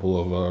around a couple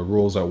of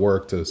rules at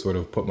work to sort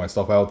of put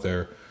myself out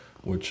there,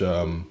 which,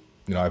 I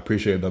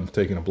appreciate them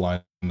taking a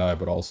blind eye,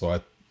 but also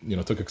I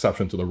took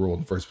exception to the rule in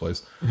the first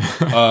place.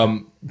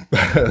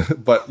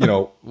 But,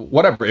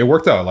 whatever, it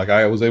worked out. Like,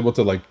 I was able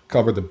to, like,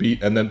 cover the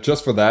beat. And then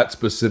just for that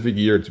specific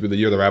year, to be the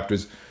year the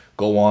Raptors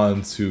go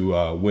on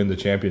to win the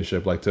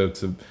championship, like,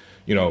 it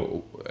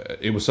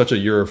was such a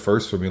year of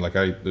first for me. Like,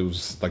 it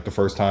was, like, the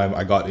first time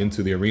I got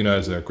into the arena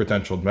as a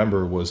credentialed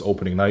member was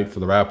opening night for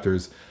the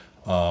Raptors.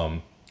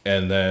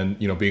 And then,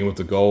 being able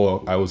to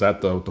go, I was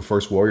at the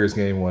first Warriors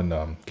game when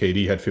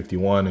KD had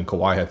 51 and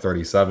Kawhi had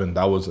 37.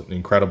 That was an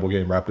incredible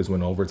game. Raptors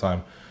win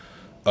overtime.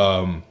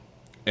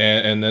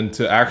 And then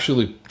to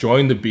actually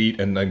join the beat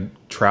and then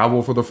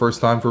travel for the first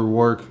time for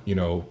work,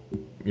 going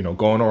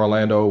to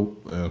Orlando,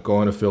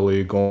 going to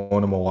Philly,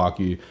 going to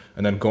Milwaukee,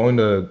 and then going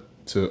to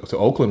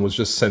Oakland was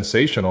just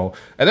sensational.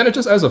 And then it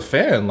just, as a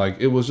fan, like,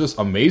 it was just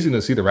amazing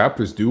to see the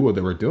Raptors do what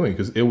they were doing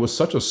because it was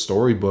such a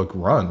storybook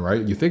run,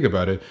 right? You think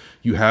about it,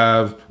 you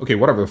have, okay,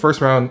 whatever, the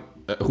first round,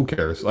 who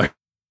cares? Like,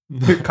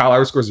 Kyle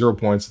Lowry scores 0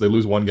 points, they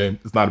lose one game,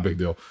 it's not a big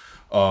deal.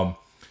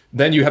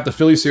 Then you have the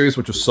Philly series,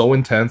 which was so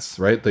intense,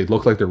 right? They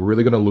look like they're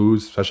really going to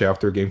lose, especially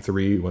after Game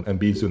 3 when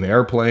Embiid's doing the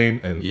airplane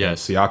and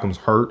Siakam's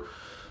hurt.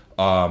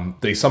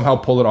 They somehow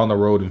pull it on the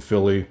road in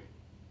Philly.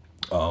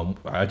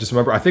 I just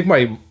remember, I think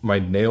my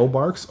nail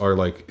marks are,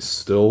 like,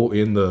 still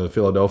in the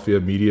Philadelphia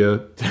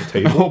media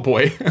table. Oh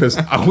boy. Because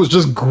I was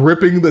just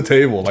gripping the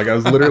table. Like, I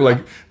was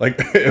literally like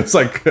it's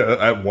like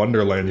at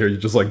Wonderland here, you're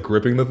just, like,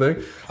 gripping the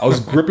thing. I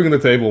was gripping the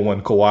table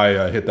when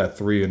Kawhi hit that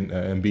 3 in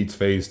Embiid's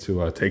face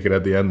to take it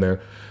at the end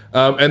there.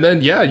 And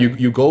then, yeah,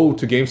 you go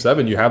to Game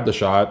 7, you have the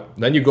shot.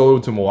 Then you go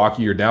to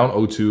Milwaukee, you're down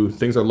 0-2.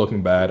 Things are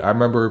looking bad. I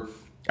remember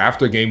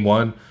after Game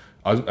 1,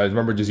 I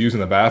remember just using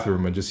the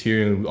bathroom and just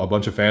hearing a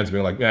bunch of fans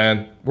being like,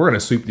 man, we're going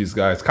to sweep these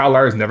guys. Kyle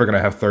Lowry's never going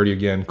to have 30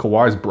 again.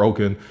 Kawhi's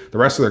broken. The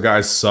rest of their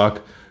guys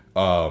suck.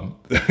 We're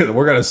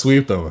going to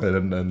sweep them.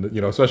 And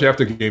especially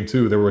after Game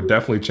 2, they were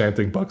definitely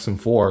chanting Bucks in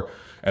 4,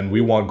 and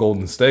we want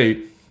Golden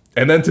State.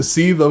 And then to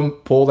see them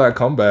pull that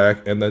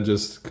comeback and then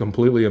just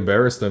completely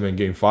embarrass them in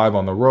Game 5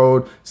 on the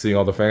road, seeing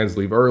all the fans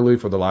leave early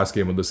for the last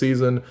game of the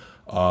season,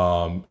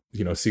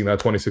 seeing that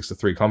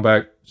 26-3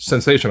 comeback,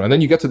 sensational. And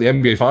then you get to the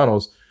NBA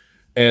Finals,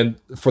 and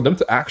for them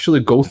to actually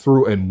go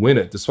through and win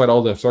it, despite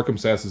all the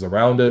circumstances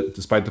around it,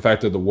 despite the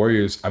fact that the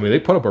Warriors, I mean,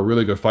 they put up a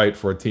really good fight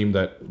for a team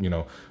that,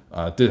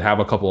 did have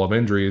a couple of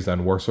injuries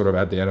and were sort of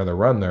at the end of the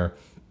run there.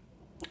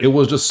 It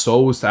was just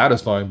so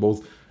satisfying,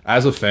 both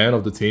as a fan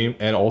of the team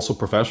and also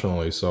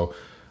professionally. So,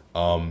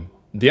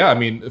 yeah, I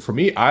mean, for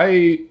me,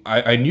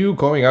 I knew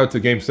going out to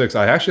Game 6,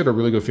 I actually had a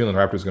really good feeling the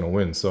Raptors were going to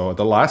win. So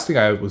the last thing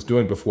I was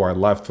doing before I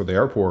left for the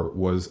airport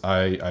was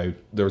there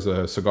was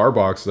a cigar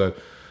box that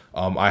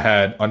I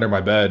had under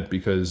my bed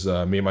because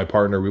me and my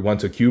partner, we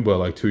went to Cuba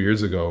like 2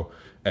 years ago.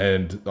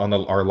 And on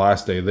our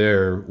last day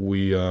there,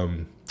 we I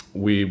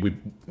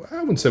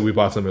wouldn't say we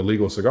bought some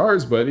illegal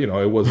cigars, but it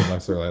wasn't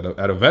necessarily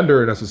at a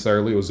vendor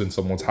necessarily. It was in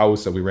someone's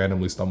house that we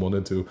randomly stumbled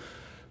into.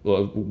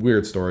 Well,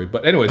 weird story,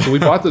 but anyway, so we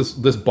bought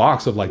this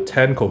box of like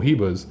 10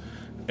 Cohibas,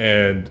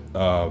 and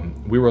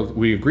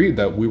we agreed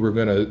that we were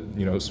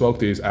gonna smoke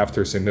these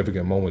after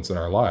significant moments in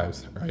our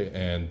lives, right?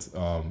 And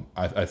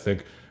I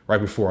think right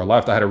before I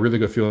left, I had a really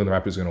good feeling the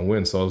Raptors were gonna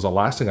win. So it was the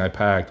last thing I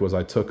packed was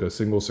I took a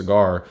single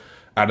cigar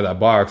out of that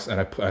box and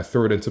I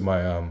threw it into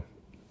my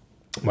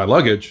my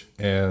luggage.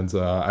 And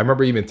I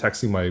remember even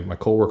texting my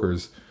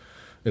coworkers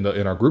in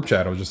our group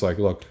chat. I was just like,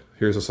 look,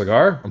 here's a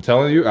cigar. I'm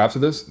telling you, after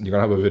this, you're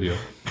gonna have a video.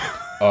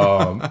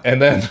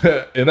 And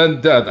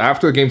then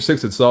after Game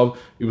 6 itself,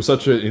 it was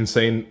such an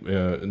insane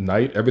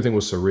night. Everything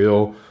was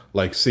surreal.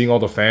 Like seeing all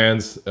the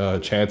fans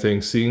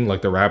chanting, seeing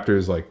like the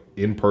Raptors like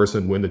in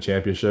person win the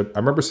championship. I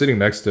remember sitting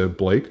next to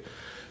Blake,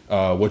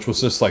 which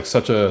was just like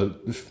such a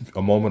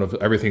moment of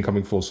everything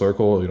coming full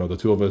circle. The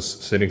two of us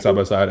sitting side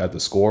by side at the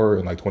Score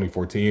in like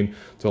 2014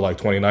 to like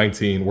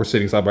 2019. We're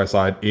sitting side by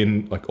side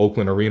in like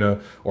Oakland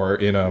Arena or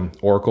in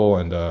Oracle.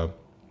 And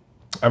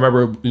I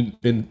remember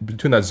in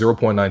between that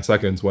 0.9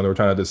 seconds when they were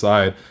trying to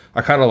decide,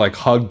 I kind of like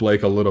hugged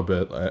Blake a little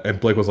bit,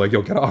 and Blake was like,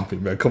 yo, get off me,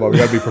 man. Come on, we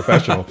gotta be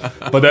professional.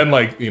 But then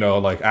like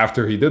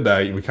after he did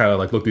that, we kind of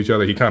like looked at each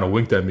other. He kind of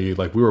winked at me.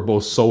 Like we were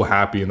both so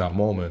happy in that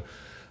moment.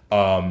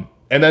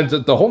 And then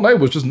the whole night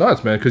was just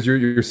nuts, man, because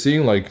you're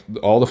seeing like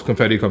all the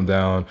confetti come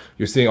down.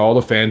 You're seeing all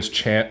the fans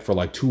chant for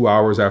like 2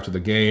 hours after the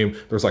game.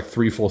 There's like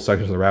 3 full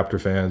sections of the Raptor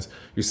fans.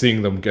 You're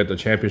seeing them get the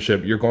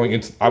championship.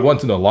 I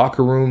went to the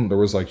locker room. There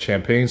was like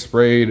champagne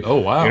sprayed. Oh,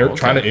 wow.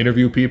 Trying to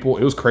interview people.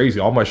 It was crazy.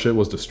 All my shit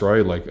was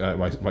destroyed. Like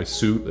my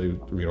suit,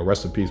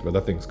 rest in peace, but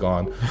that thing's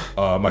gone.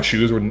 My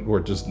shoes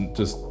were just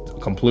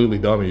completely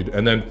dummied.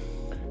 And then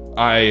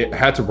I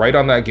had to write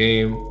on that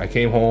game. I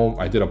came home.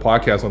 I did a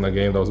podcast on that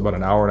game that was about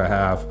an hour and a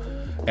half.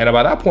 And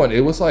by that point,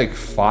 it was like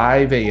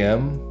 5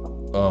 a.m.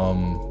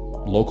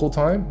 Local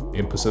time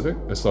in Pacific.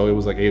 And so it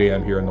was like 8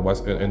 a.m. here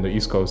in the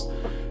East Coast.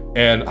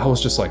 And I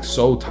was just like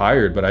so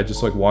tired, but I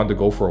just like wanted to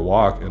go for a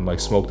walk and like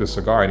smoke this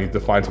cigar. I needed to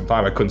find some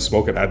time. I couldn't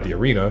smoke it at the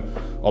arena.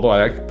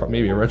 Although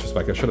maybe in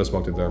retrospect, I should have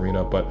smoked it at the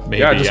arena. But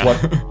maybe, I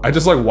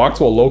just like walked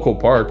to a local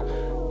park,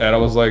 and I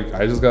was like,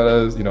 I just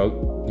gotta,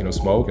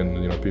 smoke.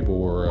 And, people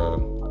were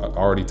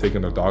already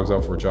taking their dogs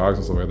out for jogs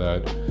and stuff like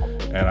that.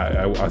 And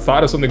I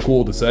thought of something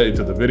cool to say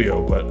to the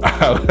video, but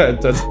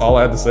that's all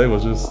I had to say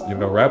was just,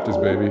 Raptors,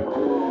 baby.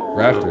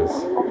 Raptors.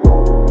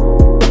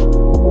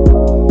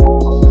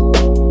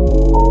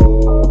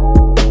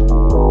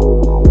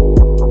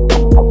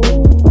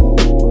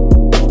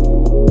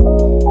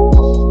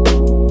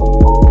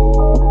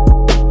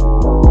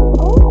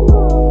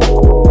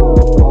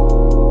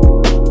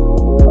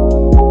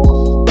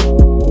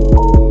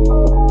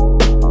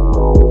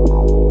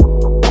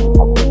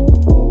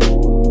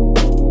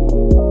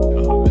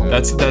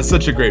 That's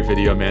such a great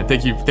video, man.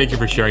 Thank you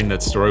for sharing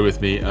that story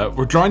with me.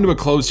 We're drawing to a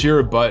close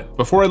here, but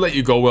before I let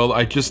you go, Will,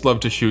 I'd just love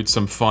to shoot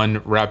some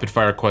fun rapid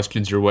fire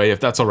questions your way, if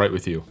that's all right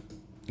with you.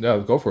 Yeah,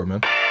 go for it,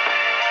 man.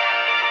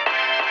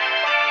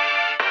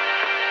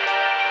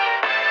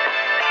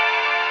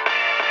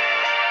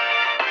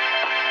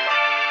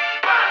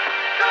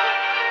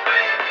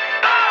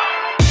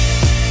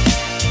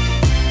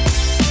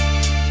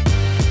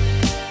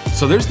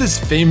 So there's this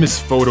famous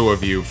photo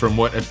of you from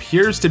what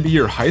appears to be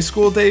your high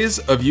school days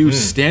of you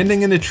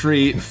standing in a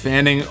tree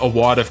fanning a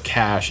wad of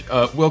cash.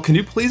 Will, can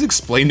you please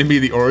explain to me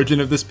the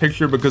origin of this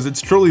picture, because it's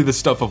truly the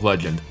stuff of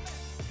legend?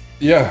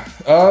 Yeah.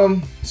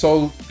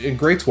 So in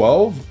grade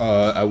 12,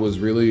 I was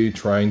really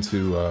trying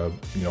to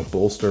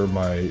bolster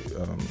my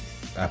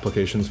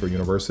applications for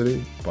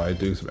university by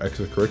doing some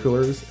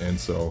extracurriculars, and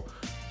so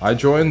I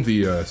joined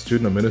the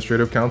Student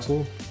Administrative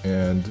Council,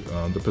 and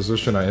the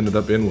position I ended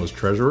up in was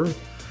treasurer.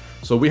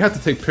 So we had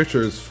to take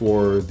pictures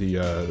for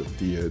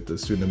the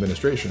student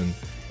administration,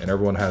 and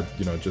everyone had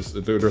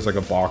there's like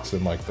a box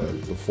in like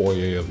the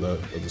foyer of the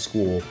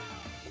school,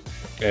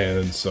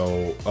 and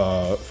so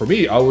for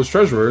me, I was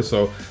treasurer.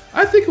 So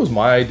I think it was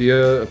my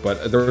idea,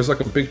 but there was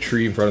like a big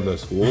tree in front of the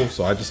school,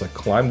 so I just like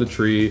climbed the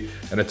tree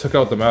and I took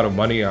out the amount of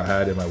money I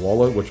had in my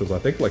wallet, which was I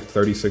think like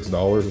 $36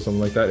 or something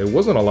like that. It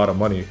wasn't a lot of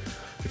money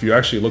if you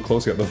actually look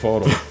closely at the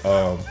photo.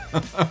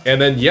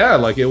 And then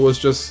it was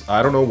just,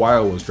 I don't know why I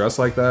was dressed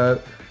like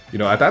that.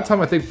 At that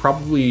time, I think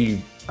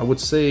probably, I would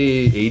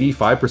say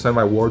 85% of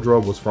my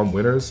wardrobe was from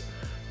Winners,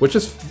 which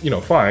is,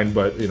 fine,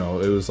 but, it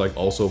was like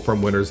also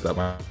from Winners that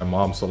my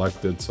mom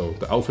selected, so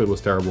the outfit was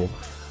terrible.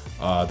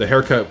 The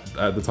haircut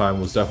at the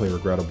time was definitely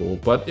regrettable,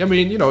 but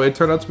it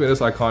turned out to be this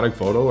iconic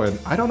photo, and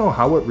I don't know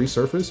how it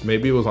resurfaced.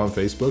 Maybe it was on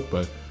Facebook,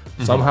 but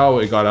somehow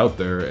it got out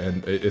there,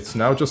 and it's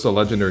now just a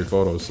legendary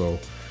photo, so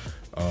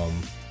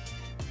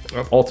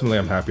ultimately,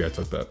 I'm happy I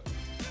took that.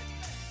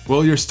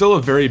 Well, you're still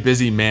a very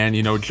busy man,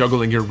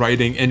 juggling your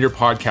writing and your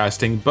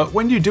podcasting, but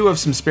when you do have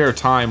some spare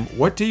time,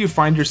 what do you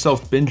find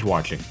yourself binge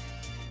watching?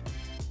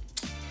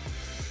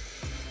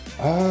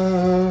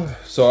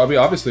 So, I mean,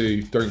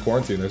 obviously, during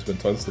quarantine, there's been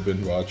tons to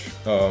binge watch.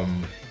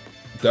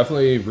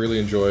 Definitely really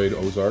enjoyed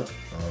Ozark.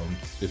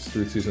 It's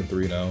through season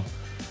 3 now.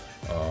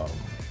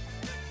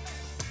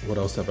 What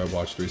else have I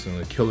watched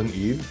recently? Killing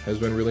Eve has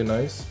been really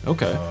nice.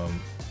 Okay.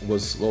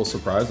 Was a little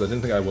surprised. I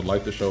didn't think I would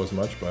like the show as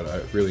much, but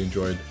I really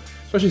enjoyed,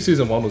 especially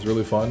season 1 was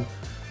really fun.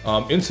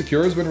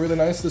 Insecure has been really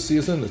nice this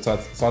season.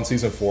 It's on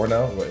season 4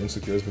 now, but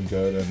Insecure has been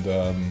good.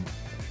 And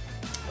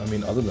I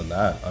mean, other than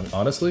that,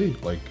 honestly,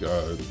 like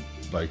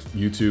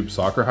YouTube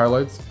soccer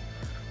highlights.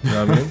 You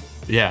know what I mean?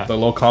 Yeah. The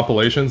little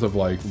compilations of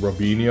like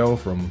Robinho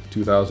from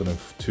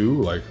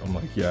 2002. Like, I'm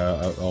like,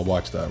 yeah, I'll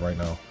watch that right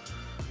now.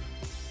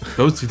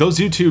 Those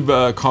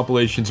YouTube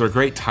compilations are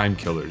great time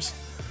killers.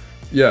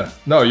 Yeah.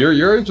 No,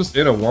 you're just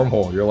in a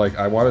wormhole. You're like,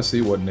 I want to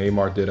see what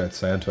Neymar did at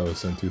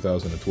Santos in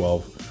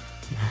 2012.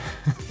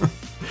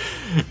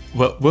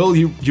 Well, Will,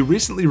 you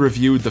recently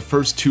reviewed the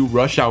first 2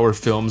 Rush Hour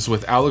films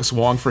with Alex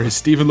Wong for his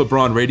Stephen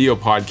LeBron radio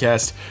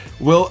podcast.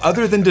 Will,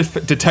 other than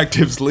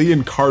detectives Lee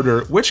and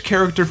Carter, which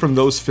character from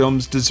those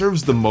films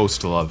deserves the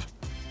most love?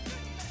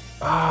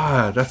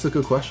 That's a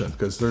good question,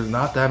 because there's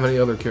not that many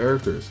other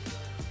characters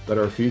that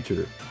are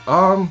featured.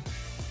 I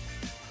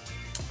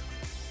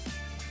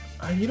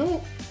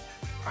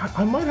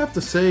might have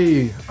to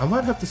say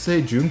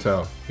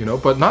Juntao,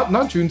 but not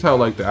Juntao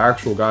like the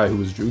actual guy who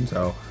was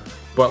Juntao,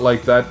 but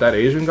like that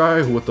Asian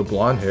guy who with the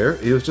blonde hair.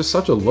 It was just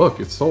such a look.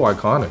 It's so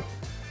iconic,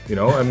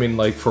 I mean,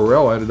 like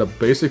Pharrell ended up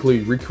basically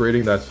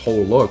recreating that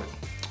whole look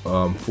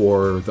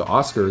for the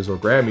Oscars or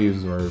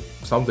Grammys or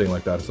something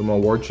like that, some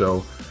award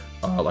show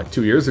like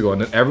 2 years ago,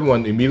 and then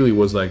everyone immediately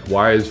was like,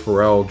 why is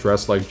Pharrell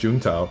dressed like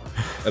Juntao?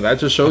 And that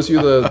just shows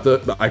you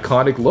the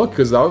iconic look,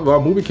 because that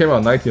movie came out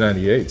in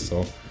 1998,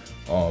 so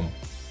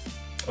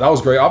that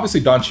was great. Obviously,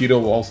 Don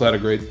Cheadle also had a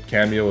great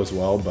cameo as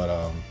well, but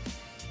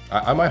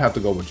I might have to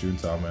go with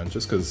Juntao, man,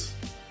 just because,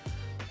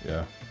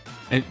 yeah.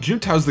 And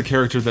Juntao's the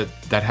character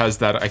that has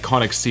that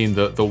iconic scene,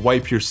 the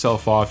wipe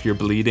yourself off, you're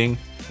bleeding.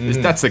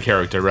 Mm-hmm. That's the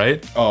character,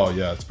 right? Oh,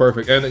 yeah, it's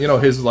perfect. And,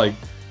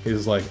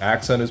 his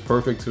accent is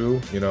perfect, too.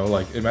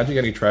 Like, imagine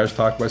getting trash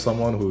talked by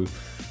someone who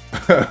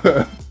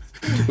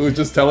who's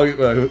just telling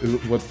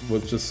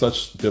with just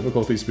such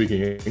difficulty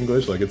speaking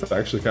English. Like, it's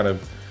actually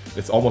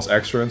it's almost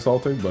extra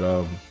insulting,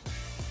 but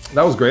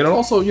that was great. And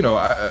also,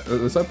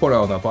 as I pointed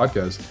out on that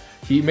podcast,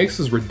 he makes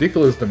this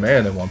ridiculous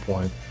demand at one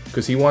point,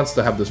 because he wants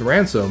to have this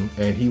ransom,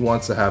 and he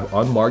wants to have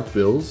unmarked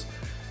bills,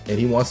 and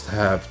he wants to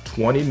have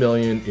 $20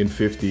 million in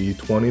 50,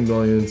 $20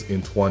 million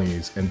in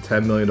 20s, and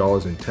 $10 million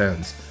in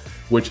 10s,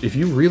 which if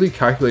you really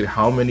calculate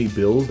how many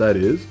bills that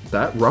is,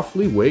 that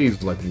roughly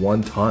weighs like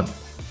 1 ton.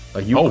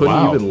 Like, you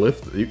couldn't even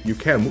lift, you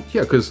can't move.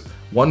 Yeah, because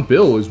 1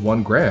 bill is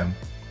 1 gram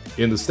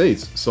in the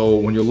States. So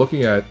when you're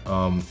looking at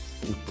 10,000,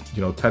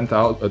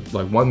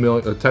 like 1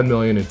 million, 10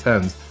 million in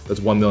 10s, that's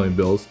 1 million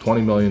bills.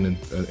 20 million in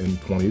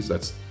 20s,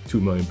 that's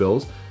 2 million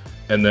bills,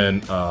 and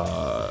then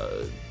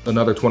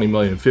another 20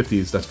 million in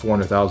 50s, that's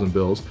 400,000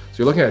 bills. So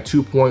you're looking at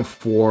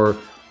 2.4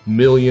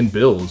 million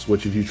bills,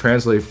 which if you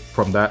translate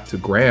from that to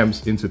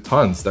grams into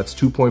tons, that's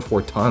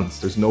 2.4 tons.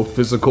 There's no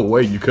physical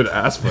way you could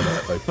ask for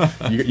that. Like,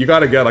 you got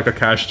to get like a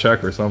cash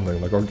check or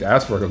something, like, or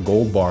ask for like a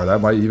gold bar.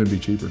 That might even be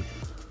cheaper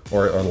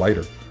or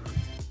lighter.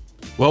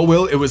 Well,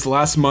 Will, it was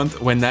last month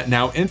when that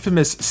now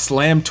infamous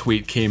slam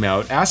tweet came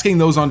out, asking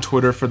those on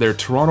Twitter for their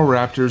Toronto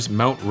Raptors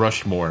Mount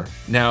Rushmore.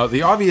 Now,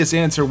 the obvious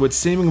answer would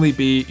seemingly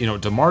be,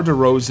 DeMar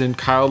DeRozan,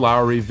 Kyle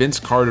Lowry, Vince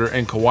Carter,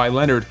 and Kawhi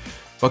Leonard,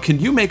 but can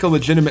you make a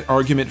legitimate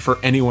argument for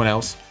anyone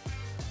else?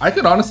 I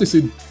could honestly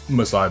see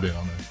Masai being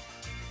on there.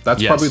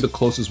 That's probably the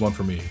closest one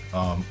for me.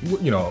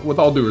 With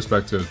all due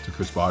respect to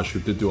Chris Bosh, who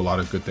did do a lot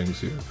of good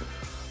things here.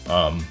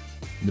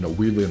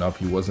 Weirdly enough,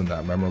 he wasn't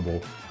that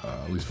memorable,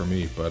 at least for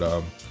me,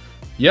 but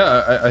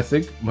yeah, I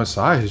think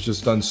Masai has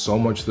just done so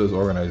much to this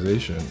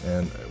organization.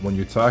 And when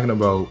you're talking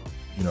about,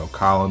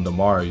 Kyle and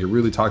DeMar, you're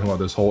really talking about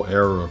this whole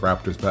era of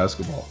Raptors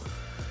basketball.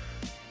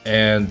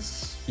 And,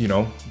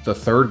 the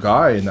third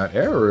guy in that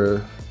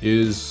era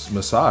is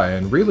Masai.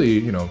 And really,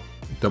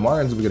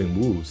 DeMar ends up getting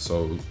moved.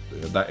 So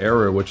that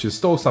era, which is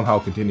still somehow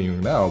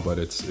continuing now, but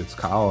it's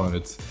Kyle and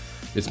it's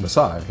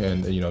Masai.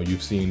 And,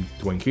 you've seen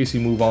Dwayne Casey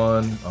move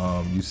on.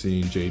 You've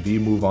seen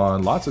JV move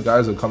on. Lots of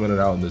guys have come in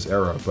and out in this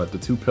era, but the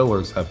 2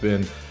 pillars have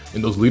been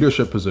in those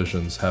leadership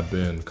positions have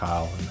been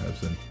Kyle and have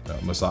been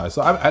Masai.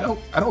 So I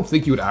don't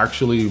think you would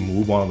actually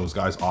move one of those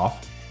guys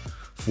off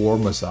for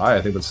Masai.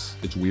 I think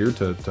it's weird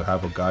to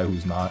have a guy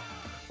who's not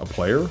a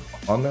player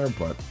on there,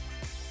 but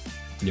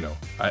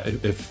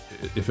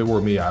if it were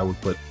me, I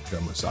would put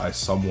Masai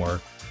somewhere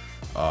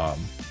on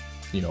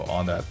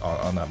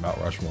that Mount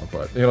Rushmore.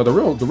 But the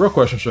real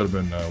question should have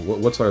been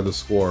what's the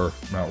score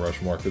Mount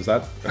Rushmore, because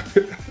that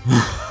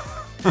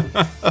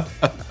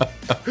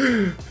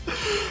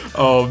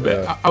Oh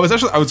man, yeah. I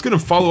was going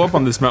to follow up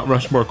on this Mount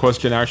Rushmore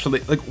question actually.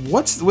 Like,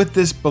 what's with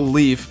this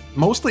belief,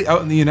 mostly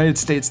out in the United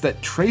States,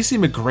 that Tracy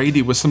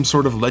McGrady was some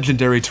sort of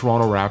legendary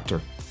Toronto Raptor?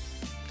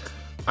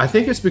 I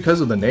think it's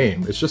because of the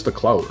name. It's just the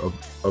clout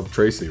of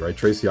Tracy, right?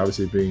 Tracy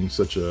obviously being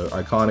such an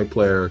iconic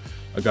player,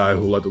 a guy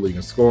who led the league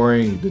in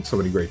scoring, did so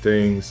many great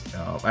things.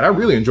 And I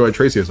really enjoyed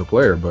Tracy as a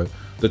player, but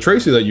the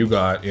Tracy that you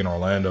got in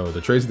Orlando,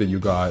 the Tracy that you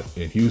got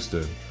in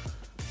Houston,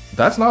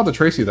 that's not the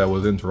Tracy that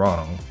was in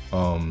Toronto.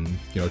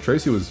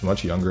 Tracy was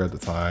much younger at the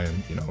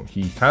time.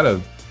 He kind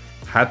of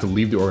had to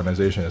leave the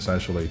organization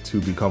essentially to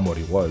become what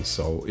he was.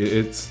 So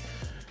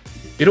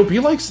it'll be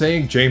like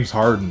saying James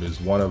Harden is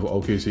one of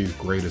OKC's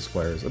greatest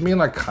players. I mean,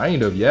 like,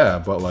 kind of,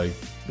 yeah, but like,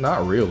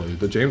 not really.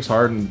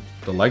 The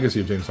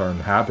legacy of James Harden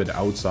happened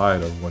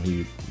outside of when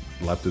he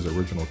left his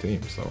original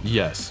team. So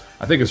yes,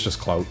 I think it's just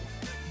clout.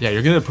 Yeah,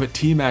 you're going to put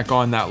T-Mac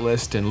on that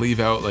list and leave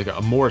out like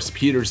a Morris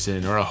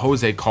Peterson or a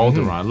Jose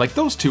Calderon. Mm-hmm. Like,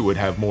 those two would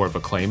have more of a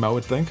claim, I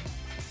would think.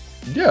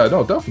 Yeah,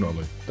 no,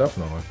 definitely.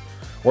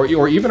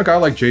 Or even a guy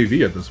like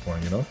JV at this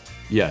point,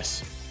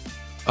 Yes.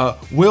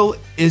 Will,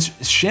 is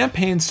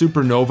Champagne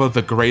Supernova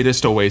the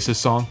greatest Oasis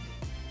song?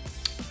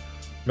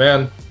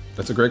 Man,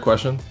 that's a great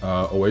question.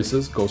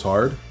 Oasis goes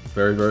hard,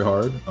 very, very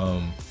hard.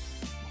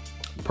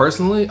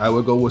 Personally, I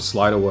would go with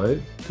Slide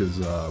Away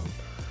because A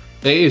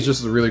is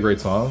just a really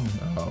great song.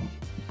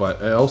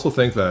 But I also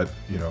think that,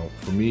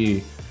 for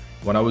me,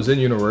 when I was in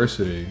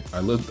university,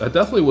 I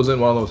definitely was in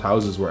one of those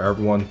houses where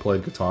everyone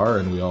played guitar,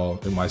 and we all,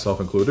 and myself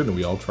included, and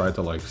we all tried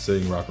to like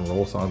sing rock and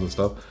roll songs and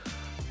stuff.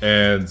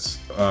 And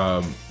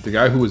the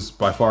guy who was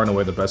by far and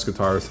away the best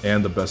guitarist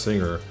and the best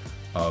singer,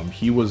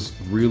 he was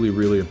really,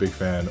 really a big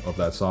fan of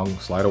that song,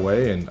 Slide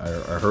Away, and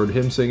I heard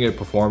him sing it,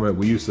 perform it.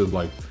 We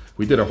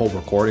did a whole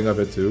recording of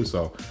it too.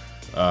 So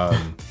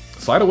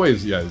Slide Away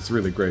it's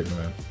really great,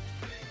 man.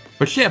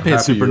 But Champagne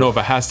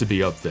Supernova has to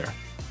be up there.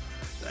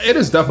 It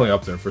is definitely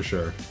up there for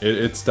sure.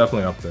 It's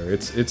definitely up there.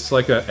 It's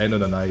like an end of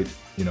the night,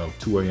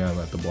 2 a.m.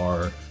 at the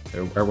bar.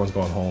 Everyone's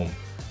going home.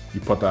 You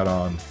put that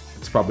on.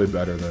 It's probably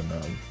better than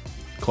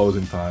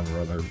Closing Time or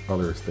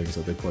other things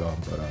that they put on.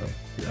 But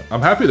yeah,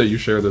 I'm happy that you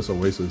share this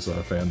Oasis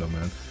fandom,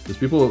 man.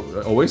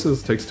 Because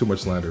Oasis takes too much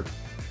slander.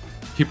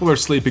 People are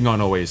sleeping on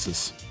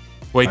Oasis.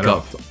 Wake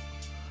up.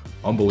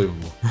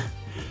 Unbelievable.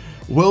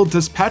 Will,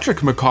 does Patrick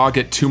McCaw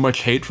get too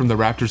much hate from the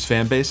Raptors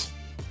fan base?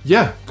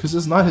 Yeah, because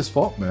it's not his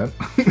fault, man.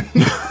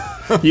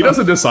 He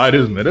doesn't decide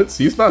his minutes.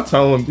 He's not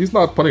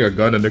putting a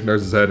gun in Nick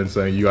Nurse's head and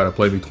saying, you got to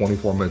play me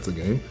 24 minutes a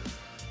game.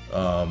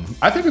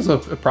 I think it's a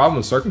problem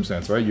with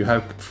circumstance, right? You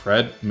had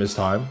Fred miss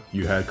time.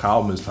 You had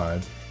Kyle miss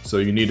time. So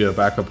you needed a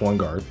backup point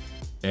guard.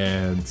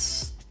 And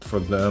for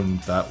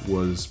them, that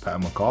was Pat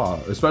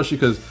McCaw, especially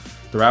because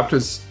the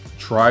Raptors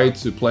tried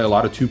to play a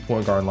lot of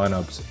 2-point guard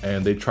lineups,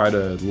 and they try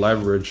to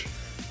leverage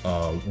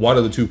one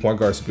of the 2-point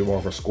guards to be more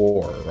of a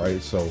scorer,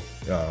 right? So,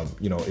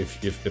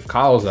 if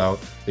Kyle's out,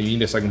 then you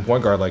need a second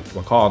point guard like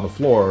McCaw on the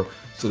floor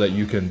so that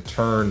you can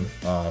turn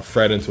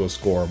Fred into a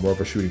scorer, more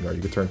of a shooting guard.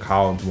 You can turn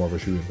Kyle into more of a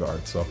shooting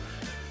guard. So,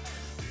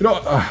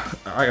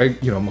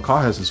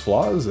 McCaw has his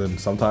flaws, and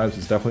sometimes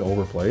it's definitely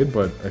overplayed.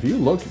 But if you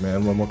look,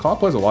 man, when McCaw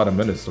plays a lot of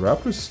minutes, the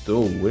Raptors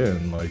still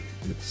win. Like,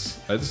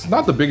 it's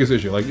not the biggest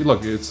issue. Like,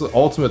 look, it's the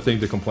ultimate thing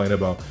to complain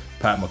about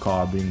Pat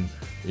McCaw being,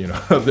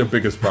 their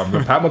biggest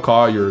problem. If Pat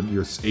McCaw, your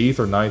 8th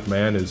or 9th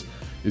man is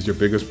your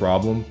biggest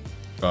problem,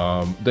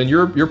 then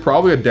you're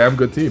probably a damn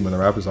good team, and the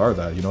Raptors are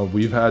that.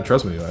 We've had,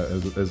 trust me,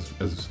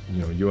 as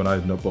you and I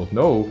both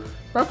know,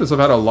 Raptors have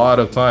had a lot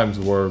of times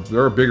where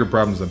there are bigger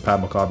problems than Pat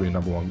McCaw being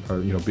number one,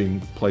 or being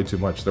played too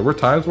much. There were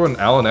times when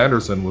Allen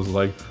Anderson was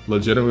like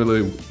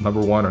legitimately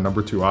number 1 or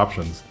number 2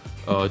 options.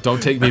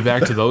 Don't take me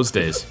back to those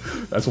days.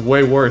 That's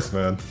way worse,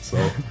 man.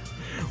 So.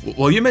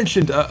 Well, you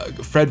mentioned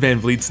Fred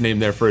VanVleet's name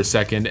there for a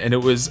second, and it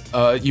was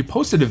you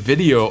posted a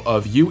video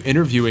of you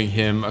interviewing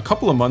him a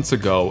couple of months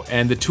ago,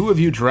 and the two of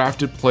you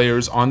drafted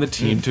players on the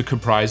team to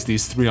comprise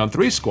these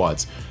 3-on-3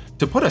 squads.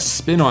 To put a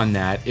spin on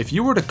that, if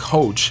you were to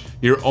coach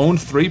your own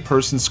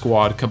 3-person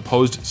squad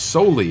composed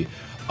solely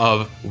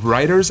of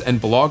writers and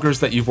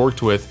bloggers that you've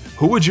worked with,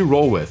 who would you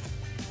roll with?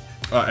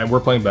 And we're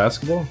playing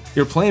basketball?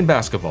 You're playing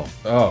basketball.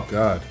 Oh,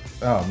 God.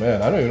 Oh,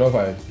 man. I don't even know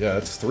if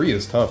it's 3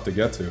 is tough to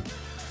get to.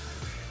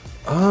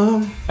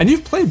 And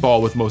you've played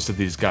ball with most of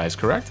these guys,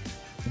 correct?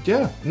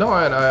 Yeah, no,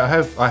 I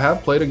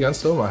have played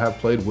against them. I have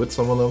played with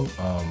some of them.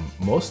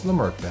 Most of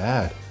them are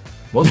bad.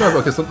 Most of them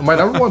are, because my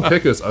number 1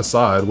 pick is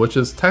Assad, which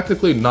is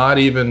technically not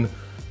even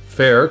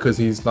fair because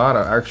he's not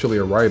actually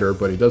a writer,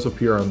 but he does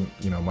appear on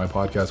my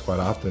podcast quite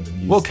often,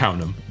 and we'll count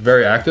him.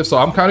 Very active. So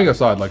I'm counting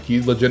Assad. Like, he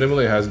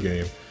legitimately has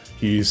game.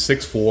 He's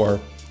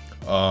 6'4".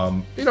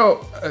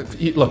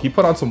 He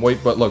put on some weight,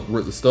 but look,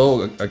 we're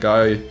still a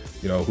guy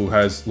who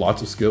has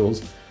lots of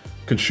skills.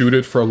 Can shoot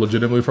it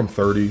legitimately from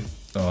 30,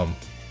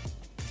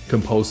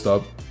 can post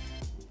up.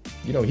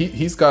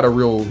 He's got a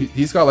real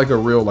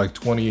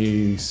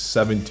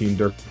 2017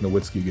 Dirk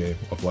Nowitzki game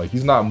of like,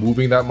 he's not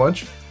moving that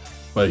much,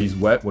 but he's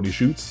wet when he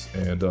shoots,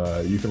 and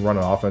you can run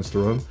an offense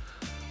through him.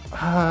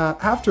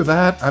 After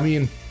that, I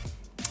mean,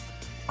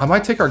 I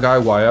might take our guy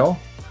YL.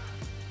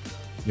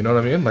 You know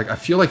what I mean? Like, I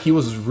feel like he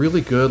was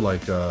really good,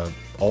 like,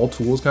 all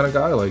tools kind of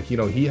guy. Like, you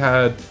know,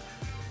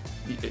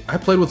 I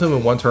played with him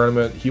in one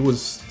tournament. He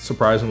was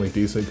surprisingly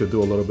decent, could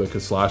do a little bit,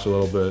 could slash a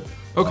little bit.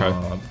 Okay.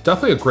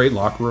 Definitely a great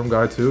locker room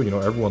guy, too. You know,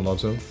 everyone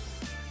loves him.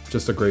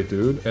 Just a great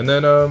dude. And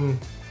then,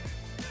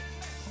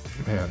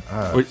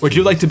 would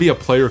you like to be a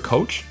player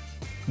coach?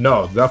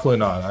 No, definitely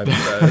not.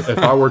 If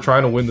I were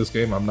trying to win this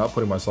game, I'm not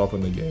putting myself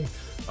in the game.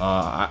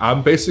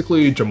 I'm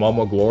basically Jamal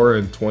McGlure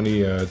in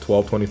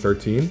 2012,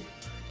 2013.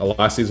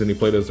 Last season he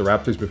played as the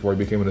Raptors before he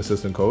became an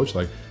assistant coach.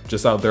 Like,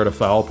 just out there to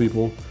foul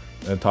people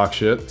and talk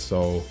shit.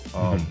 So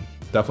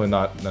definitely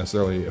not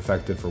necessarily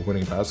effective for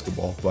winning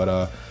basketball.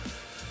 But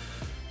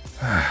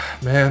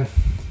man,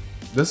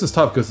 this is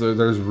tough because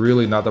there's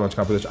really not that much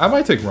competition. I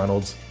might take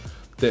Reynolds.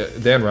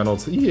 Dan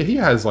Reynolds, he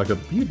has like a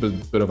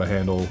bit of a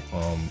handle.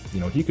 You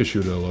know, he could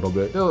shoot it a little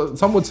bit.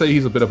 Some would say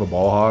he's a bit of a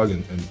ball hog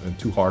and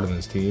too hard on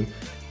his team.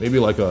 Maybe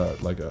like a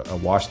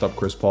washed up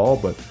Chris Paul,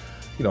 but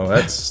you know,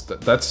 that's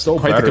still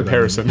quite better the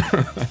comparison.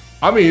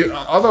 I mean,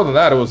 other than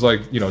that, it was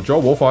like, you know,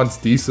 Joe Wolfond's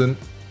decent.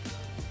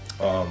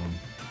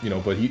 You know,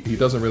 but he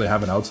doesn't really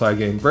have an outside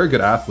game. Very good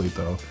athlete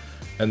though,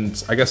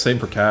 and I guess same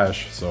for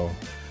Cash. So.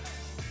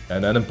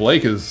 And then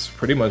Blake is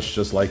pretty much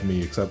just like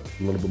me, except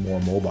a little bit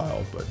more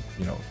mobile. But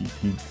you know,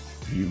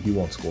 he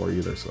won't score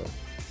either. So,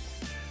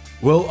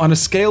 well, on a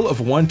scale of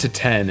 1 to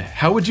 10,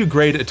 how would you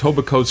grade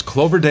Etobicoke's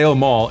Cloverdale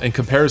Mall in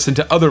comparison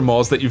to other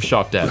malls that you've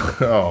shopped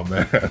at? Oh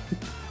man,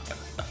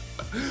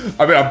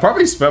 I mean, I've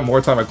probably spent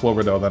more time at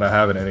Cloverdale than I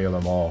have in any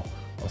other mall.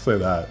 I'll say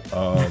that.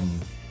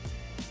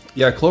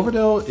 Yeah,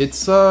 Cloverdale, it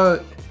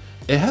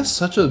has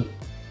such a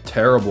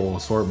terrible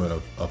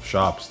assortment of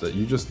shops that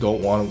you just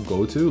don't want to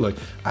go to. Like,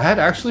 I had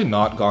actually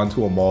not gone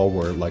to a mall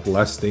where like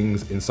less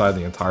things inside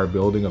the entire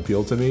building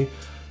appealed to me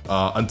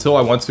until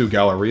I went to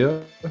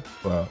Galleria,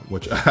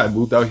 which I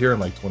moved out here in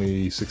like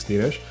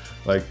 2016ish.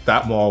 Like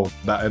that mall,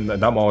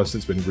 that mall has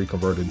since been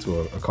reconverted into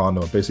a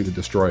condo, basically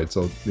destroyed.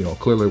 So you know,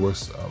 clearly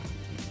was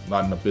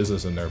not enough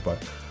business in there.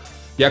 But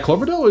yeah,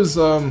 Cloverdale is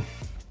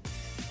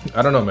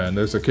I don't know, man.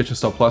 There's a Kitchen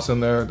Stuff Plus in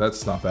there.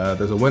 That's not bad.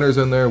 There's a Winners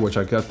in there, which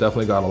I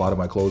definitely got a lot of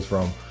my clothes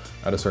from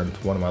at a certain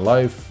point in my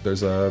life.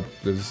 There's a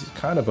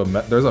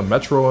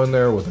Metro in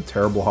there with a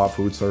terrible hot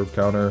food serve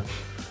counter.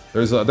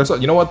 There's a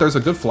you know what? There's a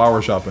good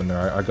flower shop in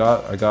there. I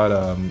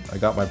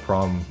got my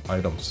prom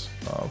items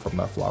from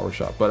that flower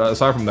shop. But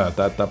aside from that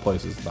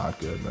place is not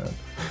good, man.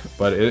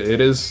 But it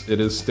is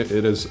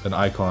an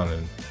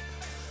icon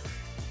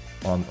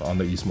on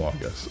the East Mall,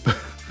 I guess.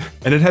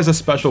 And it has a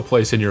special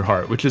place in your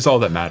heart, which is all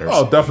that matters.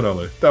 Oh,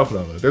 definitely.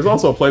 There's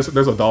also a place.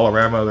 There's a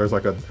Dollarama. There's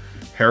like a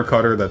hair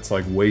cutter that's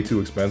like way too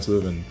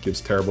expensive and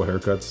gives terrible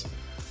haircuts.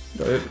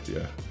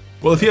 Yeah.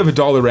 Well, if you have a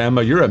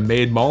Dollarama, you're a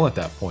made mall at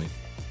that point.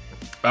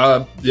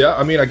 Yeah.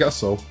 I mean, I guess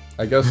so.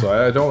 I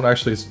don't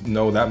actually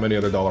know that many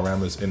other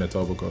Dollaramas in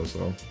Etobicoke,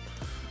 so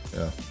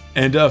yeah.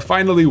 And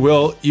finally,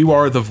 Will, you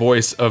are the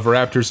voice of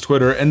Raptors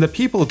Twitter, and the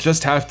people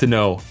just have to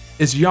know: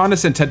 is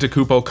Giannis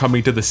Antetokounmpo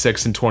coming to the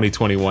Six in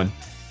 2021?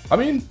 I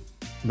mean,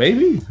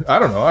 maybe. I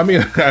don't know. I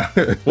mean,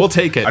 we'll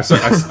take it. I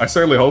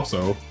certainly hope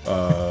so.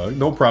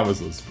 No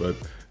promises, but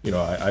you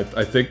know,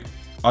 I think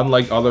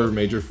unlike other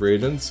major free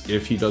agents,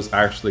 if he does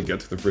actually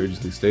get to the free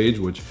agency stage,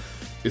 which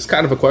is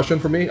kind of a question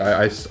for me,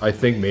 I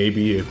think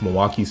maybe if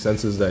Milwaukee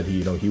senses that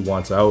he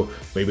wants out,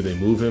 maybe they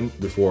move him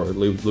before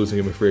losing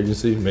him in free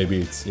agency.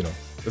 Maybe it's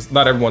it's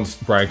not everyone's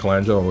Brian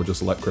Colangelo or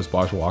just let Chris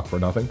Bosh walk for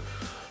nothing.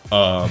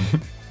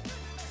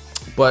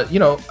 But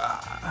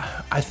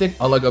I think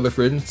unlike other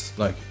free agents,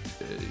 like,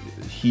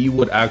 he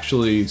would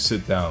actually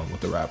sit down with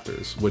the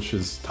Raptors, which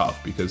is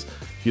tough because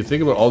if you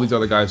think about all these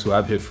other guys who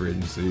have hit free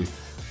agency,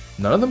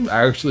 none of them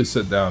actually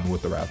sit down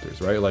with the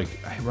Raptors, right? Like,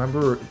 I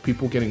remember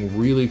people getting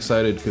really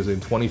excited because in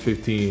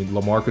 2015,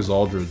 LaMarcus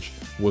Aldridge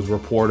was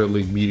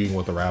reportedly meeting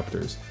with the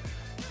Raptors.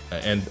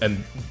 And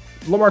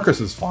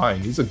LaMarcus is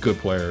fine. He's a good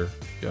player,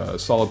 a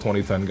solid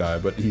 2010 guy,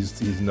 but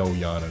he's no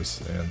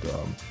Giannis.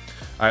 And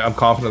I'm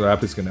confident the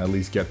Raptors can at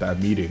least get that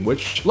meeting,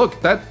 which,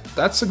 look,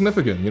 that's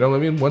significant. You know what I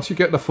mean? Once you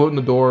get the foot in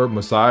the door,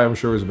 Masai, I'm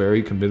sure, is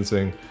very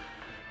convincing.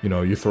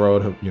 You throw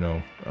out,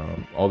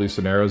 all these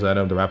scenarios at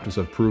him. The Raptors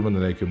have proven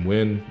that they can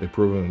win. They've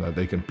proven that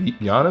they can beat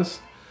Giannis.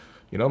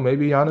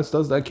 Maybe Giannis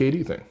does that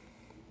KD thing.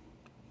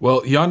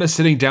 Well, Giannis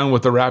sitting down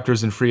with the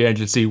Raptors in free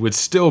agency would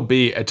still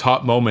be a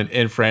top moment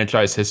in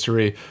franchise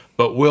history.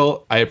 But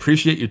Will, I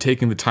appreciate you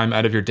taking the time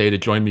out of your day to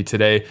join me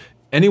today.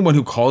 Anyone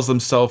who calls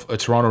themselves a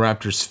Toronto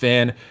Raptors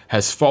fan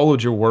has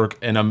followed your work,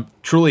 and I'm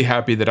truly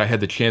happy that I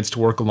had the chance to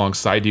work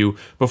alongside you.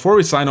 Before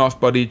we sign off,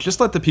 buddy, just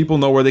let the people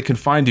know where they can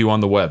find you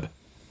on the web.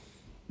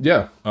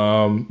 Yeah,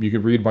 you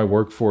can read my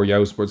work for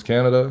Yahoo Sports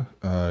Canada.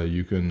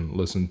 You can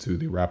listen to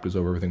the Raptors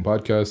Over Everything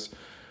podcast.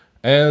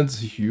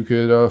 And you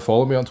could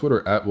follow me on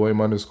Twitter at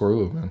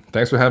William_Lou, man.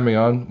 Thanks for having me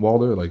on,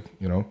 Walder. It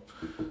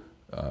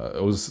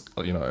was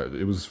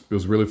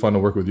really fun to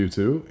work with you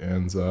too.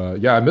 And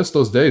I missed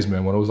those days,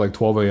 man, when it was like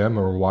 12 a.m. and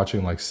we're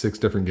watching like 6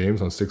 different games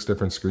on 6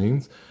 different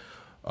screens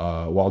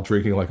while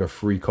drinking like a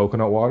free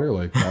coconut water.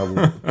 Like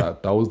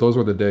those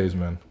were the days,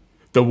 man.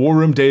 The war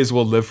room days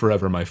will live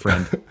forever, my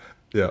friend.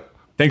 Yeah.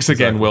 Thanks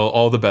again, Will.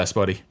 All the best,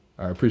 buddy.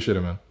 I appreciate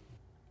it, man.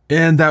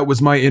 And that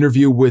was my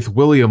interview with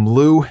William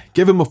Liu.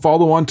 Give him a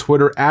follow on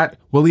Twitter at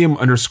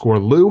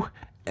William_Liu.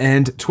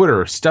 And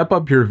Twitter, step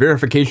up your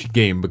verification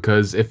game,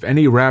 because if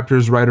any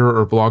Raptors writer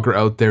or blogger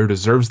out there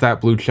deserves that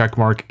blue check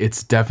mark,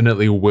 it's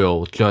definitely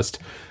Will. Just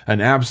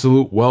an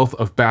absolute wealth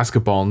of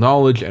basketball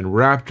knowledge and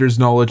Raptors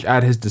knowledge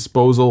at his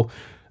disposal.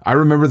 I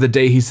remember the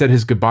day he said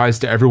his goodbyes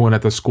to everyone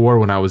at the Score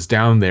when I was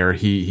down there.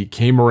 He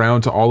came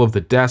around to all of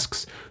the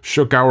desks,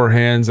 shook our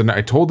hands, and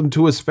I told him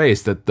to his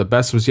face that the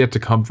best was yet to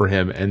come for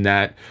him, and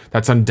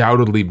that's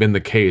undoubtedly been the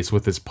case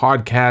with his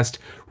podcast,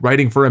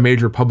 writing for a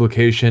major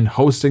publication,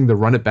 hosting the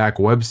Run It Back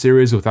web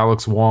series with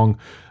Alex Wong.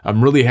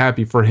 I'm really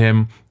happy for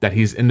him that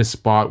he's in a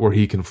spot where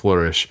he can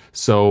flourish.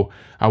 So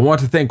I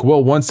want to thank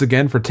Will once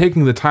again for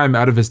taking the time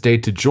out of his day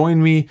to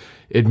join me.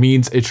 It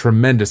means a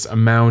tremendous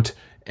amount.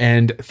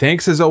 And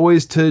thanks as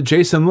always to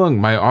Jason Lung,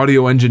 my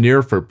audio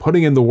engineer, for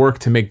putting in the work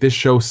to make this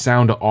show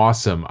sound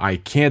awesome. I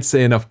can't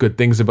say enough good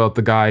things about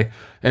the guy.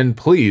 And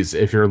please,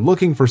 if you're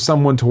looking for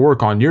someone to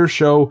work on your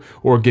show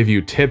or give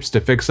you tips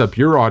to fix up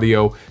your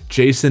audio,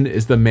 Jason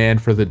is the man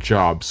for the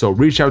job. So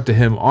reach out to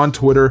him on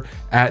Twitter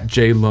at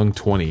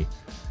JLung20.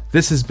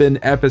 This has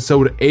been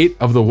episode 8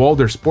 of the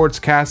Walder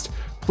Sportscast.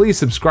 Please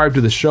subscribe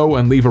to the show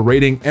and leave a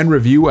rating and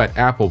review at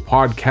Apple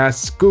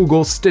Podcasts,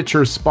 Google,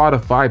 Stitcher,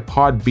 Spotify,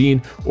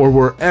 Podbean, or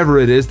wherever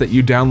it is that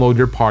you download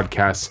your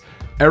podcasts.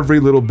 Every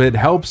little bit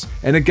helps,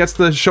 and it gets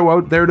the show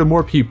out there to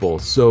more people,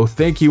 so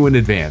thank you in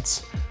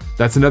advance.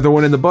 That's another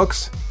one in the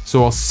books,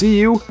 so I'll see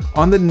you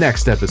on the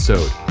next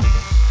episode.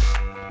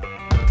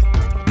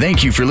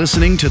 Thank you for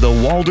listening to the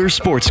Walder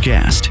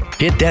Sportscast.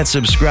 Hit that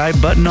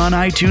subscribe button on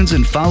iTunes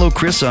and follow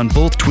Chris on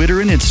both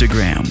Twitter and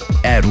Instagram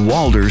at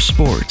Walder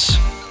Sports.